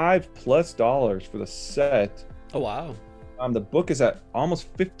 $25+ for the set. Oh wow. The book is at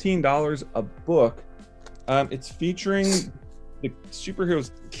almost $15 a book. It's featuring the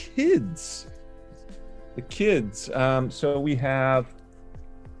superheroes' kids. The kids. So we have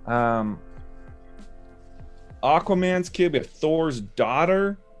Aquaman's kid. We have Thor's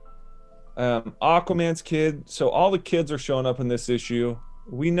daughter. Aquaman's kid. So all the kids are showing up in this issue.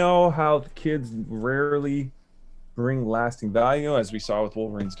 We know how the kids rarely bring lasting value, as we saw with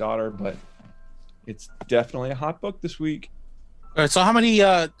Wolverine's daughter, but it's definitely a hot book this week. All right, so how many?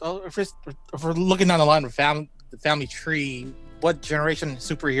 If we're looking down the line with the family tree, what generation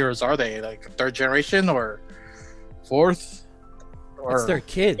superheroes are they? Like 3rd generation or 4th? Or It's their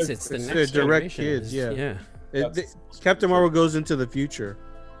kids. It's the It's next their direct generation. kids, yeah. Yeah. Captain Marvel goes into the future.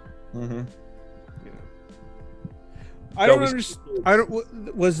 Mm-hmm. I don't understand.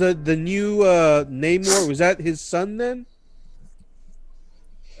 Was the new Namor, was that his son then?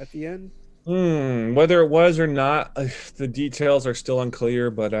 At the end? Whether it was or not, the details are still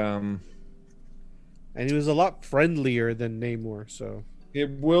unclear, but And he was a lot friendlier than Namor, so it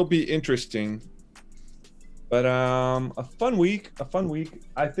will be interesting. But a fun week.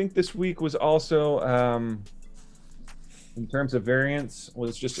 I think this week was also in terms of variants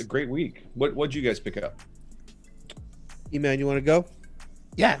was just a great week. What'd you guys pick up? E-Man, you want to go?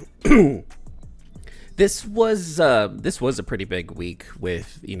 Yeah. This was a pretty big week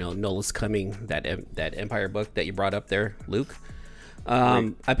with, Nola's Coming, that Empire book that you brought up there, Luke.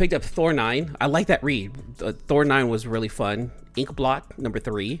 I picked up Thor 9. I like that read. Thor 9 was really fun. Inkblot number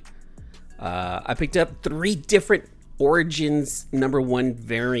 3. I picked up 3 different Origins #1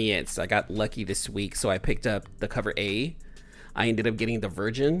 variants. I got lucky this week, so I picked up the cover A. I ended up getting the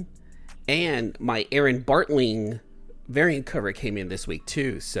Virgin, and my Aaron Bartling variant cover came in this week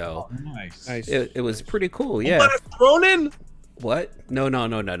too. So Nice. it was pretty cool. Yeah. Ronin? What? No. Not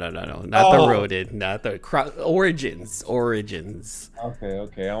the Rodin. Not the Origins.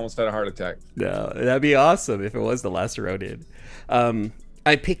 Okay. I almost had a heart attack. No, that'd be awesome if it was the last Rodin.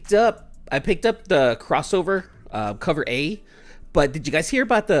 I picked up the crossover cover A, but did you guys hear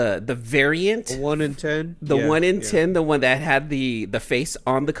about the variant? The 1 in 10? The 1 in 10, the one that had the face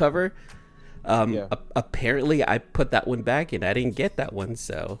on the cover. Apparently I put that one back and I didn't get that one,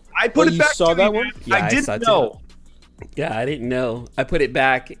 so I put it you back. saw that one? Yeah, I I saw didn't it know. yeah, I didn't know. I put it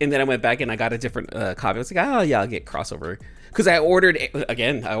back and then I went back and I got a different copy. I was like, oh yeah, I'll get crossover, because I ordered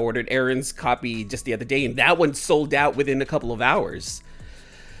Aaron's copy just the other day and that one sold out within a couple of hours.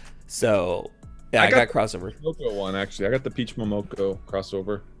 So yeah, I got crossover. Momoko one, actually. I got the Peach Momoko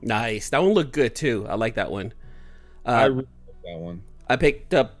crossover. Nice. That one looked good too. I like that one. I really like that one. I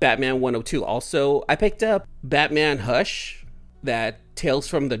picked up Batman 102 also. I picked up Batman Hush, that Tales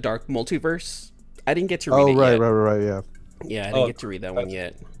from the Dark Multiverse. I didn't get to read it yet. right, yeah. Yeah, I didn't get to read that one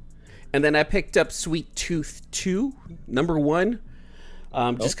yet. And then I picked up Sweet Tooth 2, #1,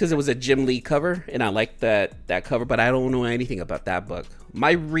 just because it was a Jim Lee cover, and I liked that cover, but I don't know anything about that book.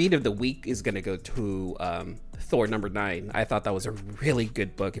 My read of the week is going to go to Thor #9. I thought that was a really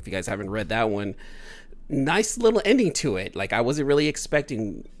good book. If you guys haven't read that one, nice little ending to it. Like, I wasn't really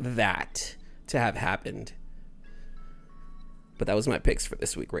expecting that to have happened. But that was my picks for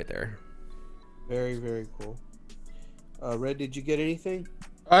this week right there. Very, very cool. Red, did you get anything?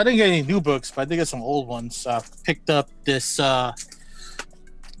 I didn't get any new books, but I did get some old ones. Picked up this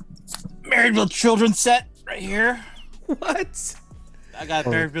Married with Children set right here. What? I got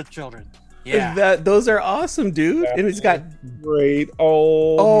Married with Children. Yeah. Those are awesome, dude. And it's got Great.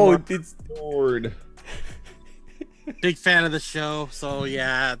 Oh, my it's Lord. Big fan of the show, so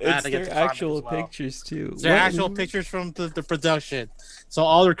yeah. I had it's to get their the comic actual as well. pictures too. They're actual pictures from the production, so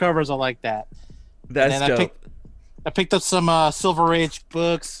all their covers are like that. That's And then dope. I picked up some Silver Age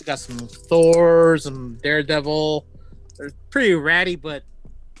books. Got some Thor, some Daredevil, They're pretty ratty, but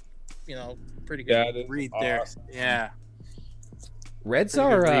pretty good That is read awesome. there. Yeah. Red's Pretty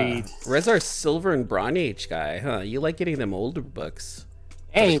our good read. Silver and Bronze Age guy, huh? You like getting them older books for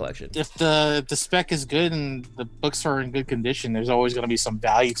the Hey, collection. if the spec is good and the books are in good condition, there's always going to be some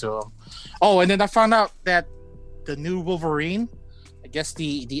value to them. Oh, and then I found out that the new Wolverine, I guess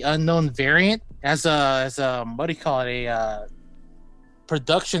the unknown variant, has a what do you call it, a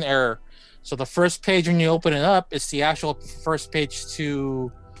production error. So the first page when you open it up, it's the actual first page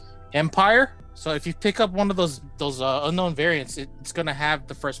to Empire. So if you pick up one of those unknown variants, it's going to have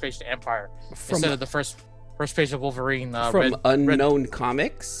the first page to Empire instead of the first page of Wolverine. From Unknown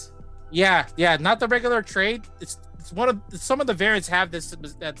Comics. Yeah, not the regular trade. It's some of the variants have this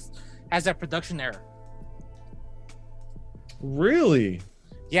has that production error. Really?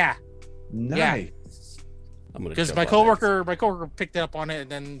 Yeah, Nice. I'm gonna because jump my on that. coworker picked up on it,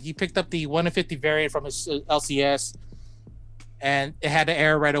 and then he picked up the 1 in 50 variant from his LCS, and it had an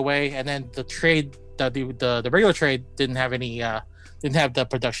error right away. And then the trade, the regular trade didn't have the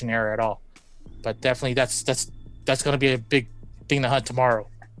production error at all. But definitely, that's going to be a big thing to hunt tomorrow.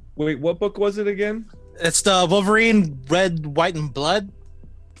 Wait, what book was it again? It's the Wolverine Red, White, and Blood.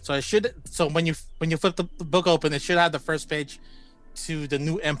 So it should. So when you flip the book open, it should have the first page to the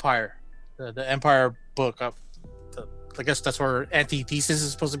new Empire, the Empire book up. I guess that's where Antithesis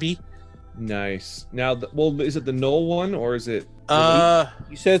is supposed to be. Nice. Now, is it the Null one or is it?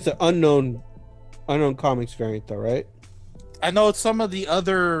 You said it's an unknown comics variant, though, right? I know some of the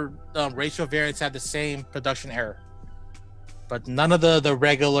other racial variants have the same production error, but none of the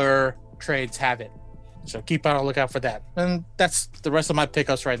regular trades have it. So keep on a lookout for that. And that's the rest of my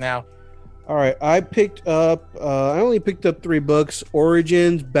pickups right now. All right, I only picked up 3 books: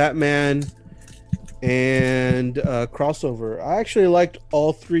 Origins, Batman, and Crossover. I actually liked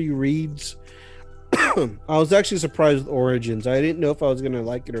all 3 reads. I was actually surprised with Origins. I didn't know if I was gonna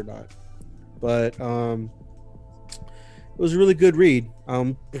like it or not, but it was a really good read.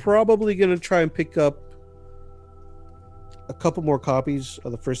 I'm probably gonna try and pick up a couple more copies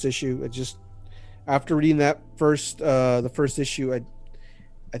of the first issue. After reading that the first issue,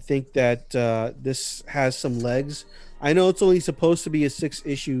 I think that this has some legs. I know it's only supposed to be a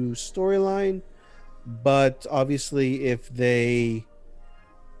 6-issue storyline, but obviously if they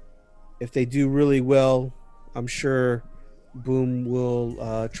do really well, I'm sure Boom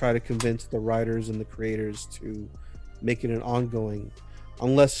will try to convince the writers and the creators to make it an ongoing,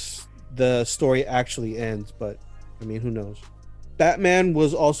 unless the story actually ends. But I mean, who knows? Batman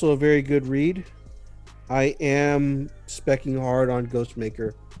was also a very good read. I am specking hard on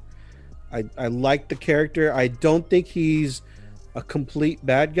Ghostmaker. I like the character. I don't think he's a complete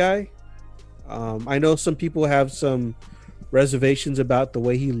bad guy. I know some people have some reservations about the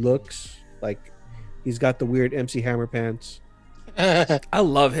way he looks. Like, he's got the weird MC Hammer pants. I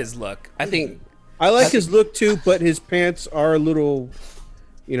love his look. I think I like his look too, but his pants are a little,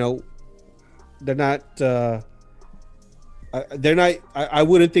 they're not. I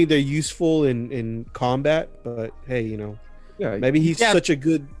wouldn't think they're useful in combat, but hey, Yeah. maybe he's Yeah. such a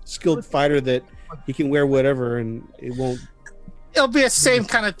good skilled fighter that he can wear whatever and it won't. It'll be the same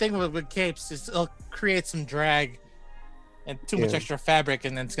kind of thing with capes. It'll create some drag and too much Yeah. extra fabric,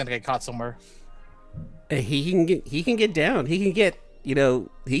 and then it's gonna get caught somewhere. he can get down. He can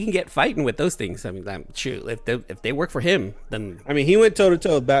get fighting with those things. I mean, shoot, if they work for him, then I mean, he went toe to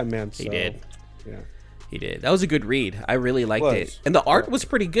toe with Batman. he So, did. Yeah. He did. That was a good read. I really liked Was. it, and the art was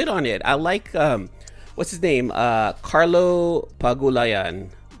pretty good on it. I like what's his name? Carlo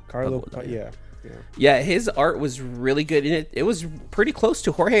Pagulayan. Carlo. Pagulayan. Yeah. Yeah, his art was really good, and it was pretty close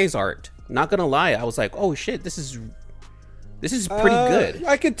to Jorge's art. Not gonna lie, I was like, oh shit, this is pretty good.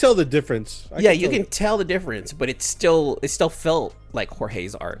 I could tell the difference. Yeah, you can tell the difference, but it still felt like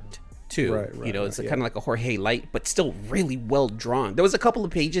Jorge's art too. Right, It's yeah. kind of like a Jorge light, but still really well drawn. There was a couple of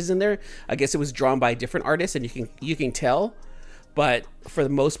pages in there. I guess it was drawn by a different artist, and you can tell. But for the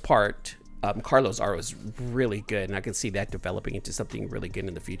most part, Carlo's art was really good, and I can see that developing into something really good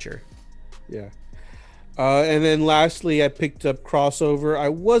in the future. Yeah. And then lastly, I picked up Crossover. I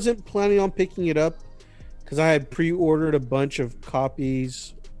wasn't planning on picking it up because I had pre-ordered a bunch of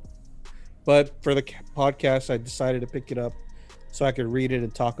copies, but for the podcast, I decided to pick it up so I could read it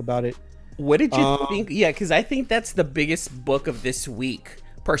and talk about it. What did you think? Yeah, because I think that's the biggest book of this week,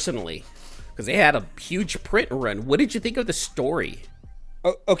 personally, because they had a huge print run. What did you think of the story?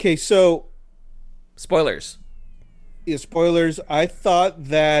 Okay, so Spoilers. yeah, spoilers. I thought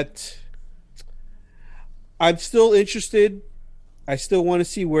that I'm still interested. I still want to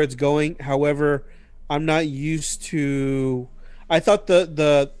see where it's going. However, I'm not used to. I thought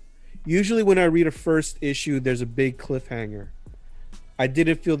Usually when I read a first issue, there's a big cliffhanger. I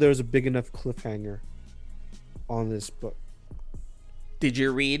didn't feel there was a big enough cliffhanger on this book. Did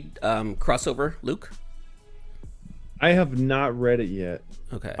you read Crossover, Luke? I have not read it yet.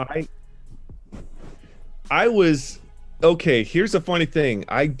 Okay. I was okay. Here's the funny thing.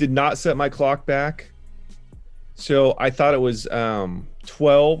 I did not set my clock back, so I thought it was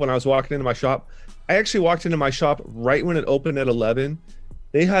 12 when I was walking into my shop. I actually walked into my shop right when it opened at 11.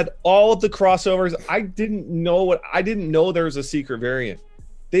 They had all of the crossovers. I didn't know there was a secret variant.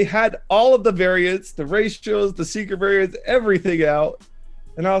 They had all of the variants, the ratios, the secret variants, everything out,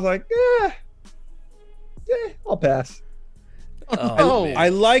 and I was like, I'll pass. Oh, man. I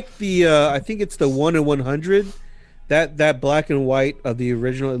like the I think it's the 1 in 100. That black and white of the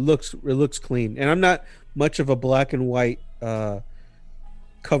original. It looks clean. And I'm not much of a black and white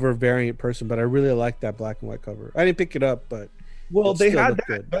cover variant person, but I really like that black and white cover. I didn't pick it up, but They had that,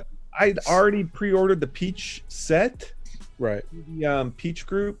 good. but I'd already pre-ordered the Peach set, Right. the Peach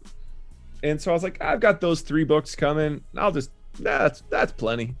group, and so I was like, I've got those 3 books coming. I'll just that's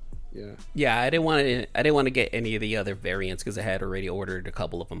plenty. Yeah. Yeah, I didn't want to get any of the other variants because I had already ordered a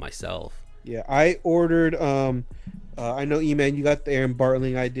couple of them myself. Yeah. I ordered. I know, E-Man, you got the Aaron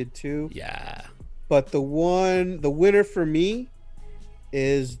Bartling. I did too. Yeah. But the winner for me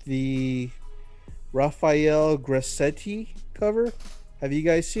is the Raphael Grassetti cover. Have you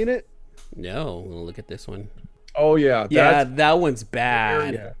guys seen it? No, we'll look at this one. Oh yeah, Yeah, that one's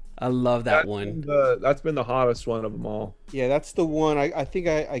bad. Yeah. I love that one. That's been the hottest one of them all. Yeah, that's the one. I think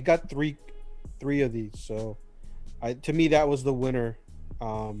I got three of these. So, to me that was the winner.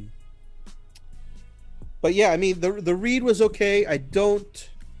 But yeah, I mean the read was okay. I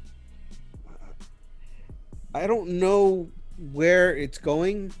don't know where it's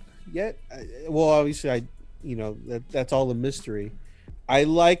going yet. Well, obviously that's all a mystery. I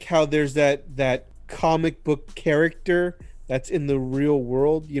like how there's that comic book character that's in the real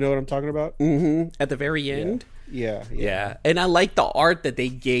world. You know what I'm talking about? Mm-hmm. At the very end. Yeah. And I like the art that they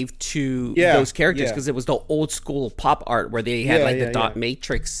gave to those characters because it was the old school pop art where they had the dot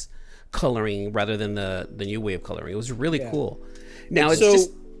matrix coloring rather than the new way of coloring. It was really cool. Now it's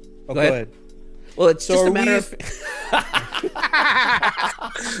just go ahead. Well, it's just a matter of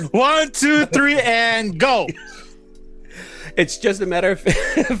 1, 2, 3, and go. It's just a matter of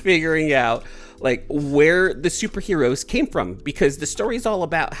figuring out like where the superheroes came from, because the story is all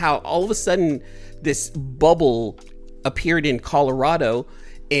about how all of a sudden this bubble appeared in Colorado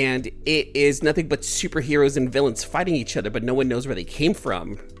and it is nothing but superheroes and villains fighting each other, but no one knows where they came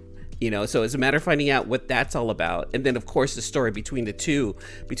from. So it's a matter of finding out what that's all about. And then, of course, the story between the two,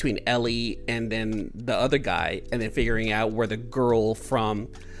 between Ellie and then the other guy, and then figuring out where the girl from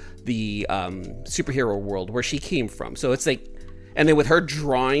the superhero world, where she came from. So it's like, and then with her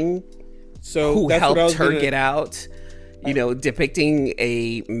drawing, who helped her get out, depicting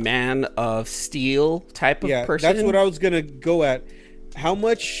a man of steel type of person. That's what I was going to go at. How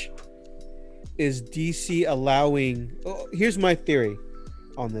much is DC allowing? Oh, here's my theory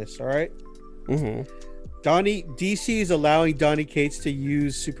on this, all right? Mm-hmm. DC is allowing Donny Cates to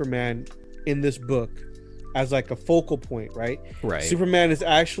use Superman in this book as like a focal point, right? Right. Superman is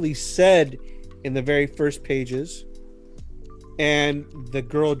actually said in the very first pages, and the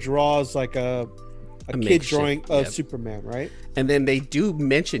girl draws like a kid drawing of Superman, right? And then they do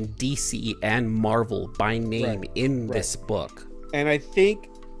mention DC and Marvel by name in this book. And I think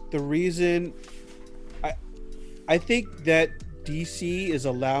the reason I think that DC is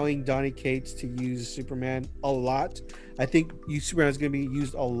allowing Donny Cates to use Superman a lot. I think Superman is going to be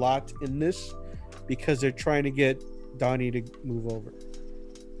used a lot in this because they're trying to get Donny to move over.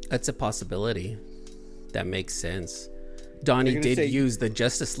 That's a possibility. That makes sense. Donny did use the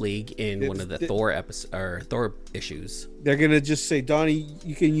Justice League in one of the Thor episodes or Thor issues. They're going to just say, Donny,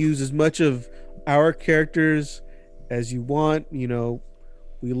 you can use as much of our characters as you want. We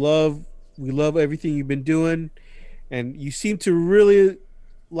love everything you've been doing. And you seem to really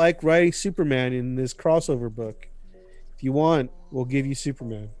like writing Superman in this crossover book. If you want, we'll give you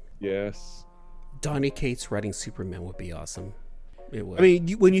Superman. Yes. Donny Cates writing Superman would be awesome. It would. I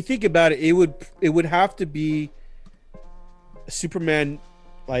mean, when you think about it, it would have to be Superman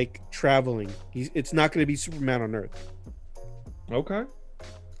like traveling. It's not going to be Superman on Earth. Okay.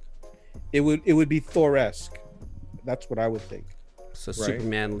 It would be Thor-esque. That's what I would think. So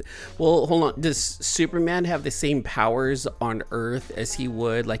Superman. Well, hold on. Does Superman have the same powers on Earth as he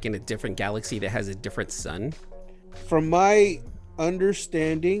would like in a different galaxy that has a different sun? From my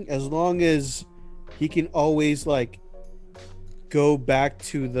understanding, as long as he can always like go back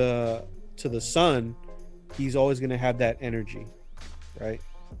to the sun, he's always going to have that energy, right?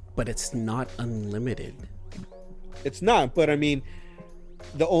 But it's not unlimited. It's not, but I mean,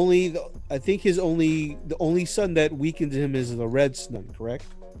 the only sun that weakens him is the red sun, correct?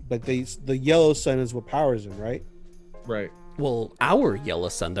 But the yellow sun is what powers him, right? Right. Well, our yellow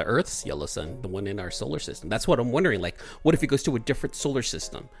sun, the Earth's yellow sun, the one in our solar system. That's what I'm wondering. Like, what if he goes to a different solar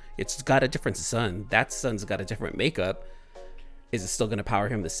system? It's got a different sun. That sun's got a different makeup. Is it still going to power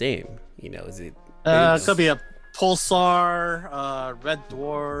him the same? You know, is it? It could be a pulsar, red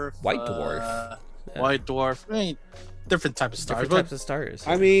dwarf, White dwarf. white dwarf. I mean, different type of stars. Different types of stars.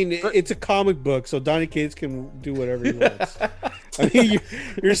 I mean, it's a comic book, so Donny Cates can do whatever he wants. I mean,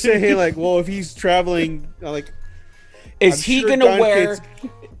 you're saying like, well, if he's traveling, like, is he gonna wear?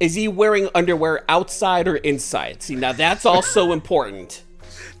 Is he wearing underwear outside or inside? See, now that's also important.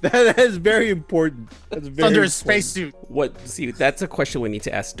 That is very important. That's very under a important. spacesuit. What? See, that's a question we need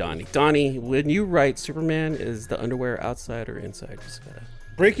to ask Donnie. Donnie, when you write Superman, is the underwear outside or inside? Just gotta...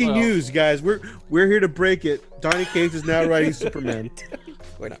 Breaking news, guys. We're here to break it. Donny Cates is now writing Superman.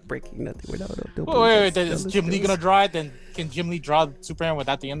 We're not breaking nothing. We're not. Wait. Then is Jim Lee gonna draw it? Then can Jim Lee draw Superman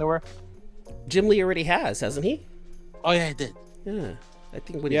without the underwear? Jim Lee already has, hasn't he? Oh yeah, he did. Yeah, I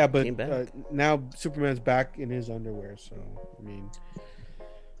think when Yeah, he but came back. now Superman's back in his underwear, so I mean,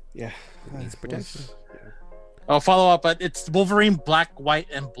 yeah, Needs protection. Oh, follow up, but it's Wolverine Black, White,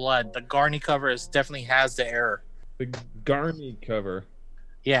 and Blood. The Garney cover definitely has the error. The Garney cover.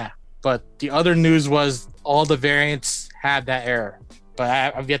 Yeah, but the other news was all the variants had that error,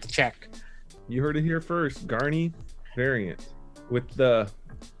 but I've yet to check. You heard it here first. Garney variant with the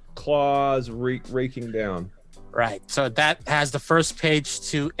claws raking down. Right, so that has the first page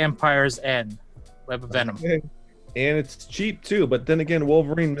to Empire's End, Web of Venom. Okay. And it's cheap too. But then again,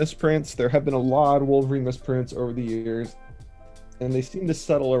 Wolverine misprints. There have been a lot of Wolverine misprints over the years, and they seem to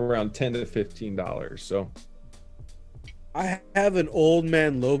settle around $10 to $15. So I have an Old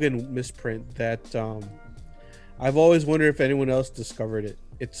Man Logan misprint that I've always wondered if anyone else discovered it.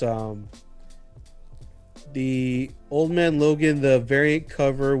 It's the Old Man Logan, the variant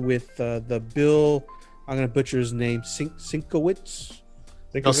cover with the Bill. I'm gonna butcher his name. Sienkiewicz.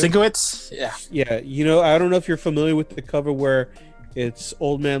 Sienkiewicz? Yeah. Yeah, you know, I don't know if you're familiar with the cover where it's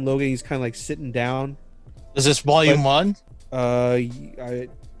Old Man Logan. He's kind of like sitting down. Is this volume 1? I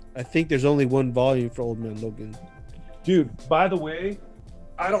think there's only one volume for Old Man Logan. dude, by the way,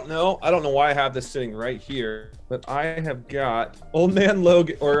 I don't know why I have this sitting right here, but I have got Old Man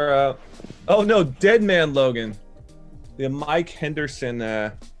Logan or Dead Man Logan, the Mike Henderson.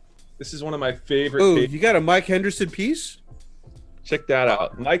 This is one of my favorite. Oh, you got a Mike Henderson piece? Check that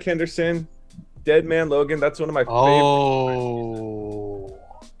out, Mike Henderson, Dead Man Logan. That's one of my favorite. Oh,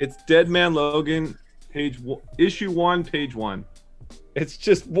 it's Dead Man Logan, issue 1, page 1. It's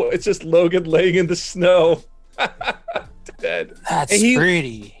just Logan laying in the snow, dead. that's And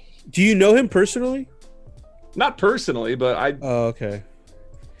pretty. Do you know him personally? Not personally, but I. Oh, okay.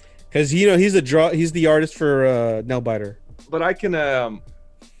 Because he's the artist for Nailbiter. But I can.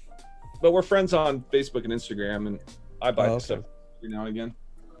 But we're friends on Facebook and Instagram, and I buy okay. stuff every now and again.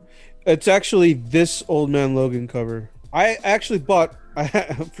 It's actually this Old Man Logan cover. I actually bought.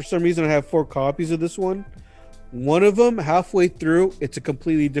 For some reason, I have 4 copies of this one. One of them, halfway through, it's a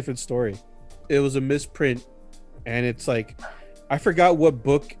completely different story. It was a misprint, and it's like, I forgot what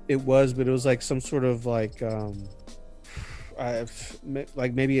book it was, but it was like some sort of like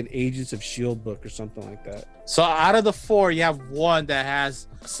maybe an Agents of S.H.I.E.L.D. book or something like that. So out of the 4, you have one that has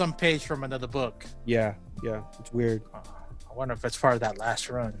some page from another book. Yeah, it's weird. I wonder if it's part of that last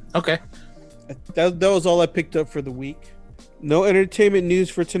run. Okay. That was all I picked up for the week. No entertainment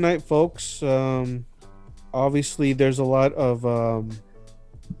news for tonight, folks. Obviously, there's a lot of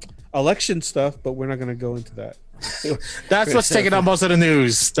election stuff, but we're not going to go into that. That's what's taking up most of the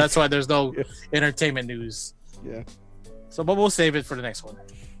news. That's why there's no entertainment news. Yeah. So, but we'll save it for the next one.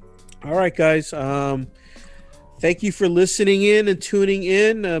 All right, guys. Thank you for listening in and tuning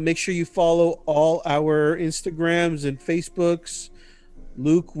in. Make sure you follow all our Instagrams and Facebooks.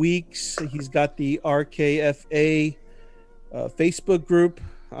 Luke Weeks, he's got the RKFA Facebook group.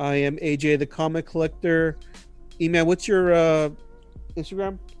 I am AJ the Comic Collector. E-Man, what's your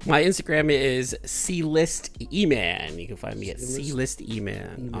Instagram? My Instagram is C-List E-Man. You can find me at C-List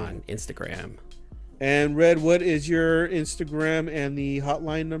E-Man on Instagram. And Red, what is your Instagram and the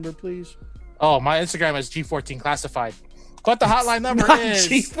hotline number, please? Oh, my Instagram is G14 Classified. What the hotline number Not is?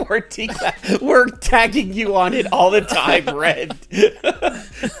 G14. We're tagging you on it all the time, Red.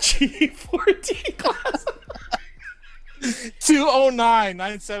 G14 class.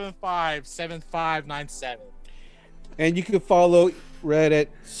 209-975-7597. And you can follow Red at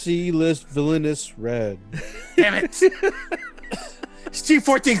C-List Villainous Red. Damn it. Street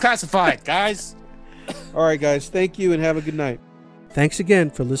 14 classified, guys. All right, guys. Thank you and have a good night. Thanks again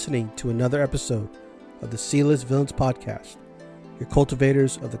for listening to another episode of the C-List Villains Podcast, your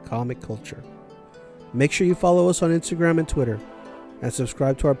cultivators of the comic culture. Make sure you follow us on Instagram and Twitter and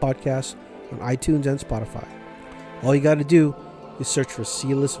subscribe to our podcast on iTunes and Spotify. All you got to do is search for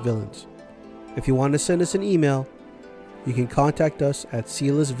C-List Villains. If you want to send us an email, you can contact us at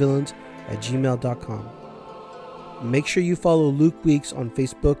clistvillains@gmail.com. Make sure you follow Luke Weeks on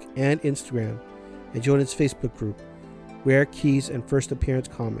Facebook and Instagram and join his Facebook group, Rare Keys and First Appearance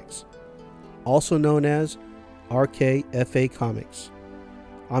Comics, also known as RKFA Comics.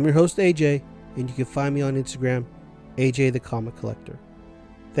 I'm your host AJ, and you can find me on Instagram, AJ the Comic Collector.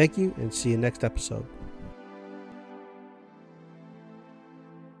 Thank you, and see you next episode.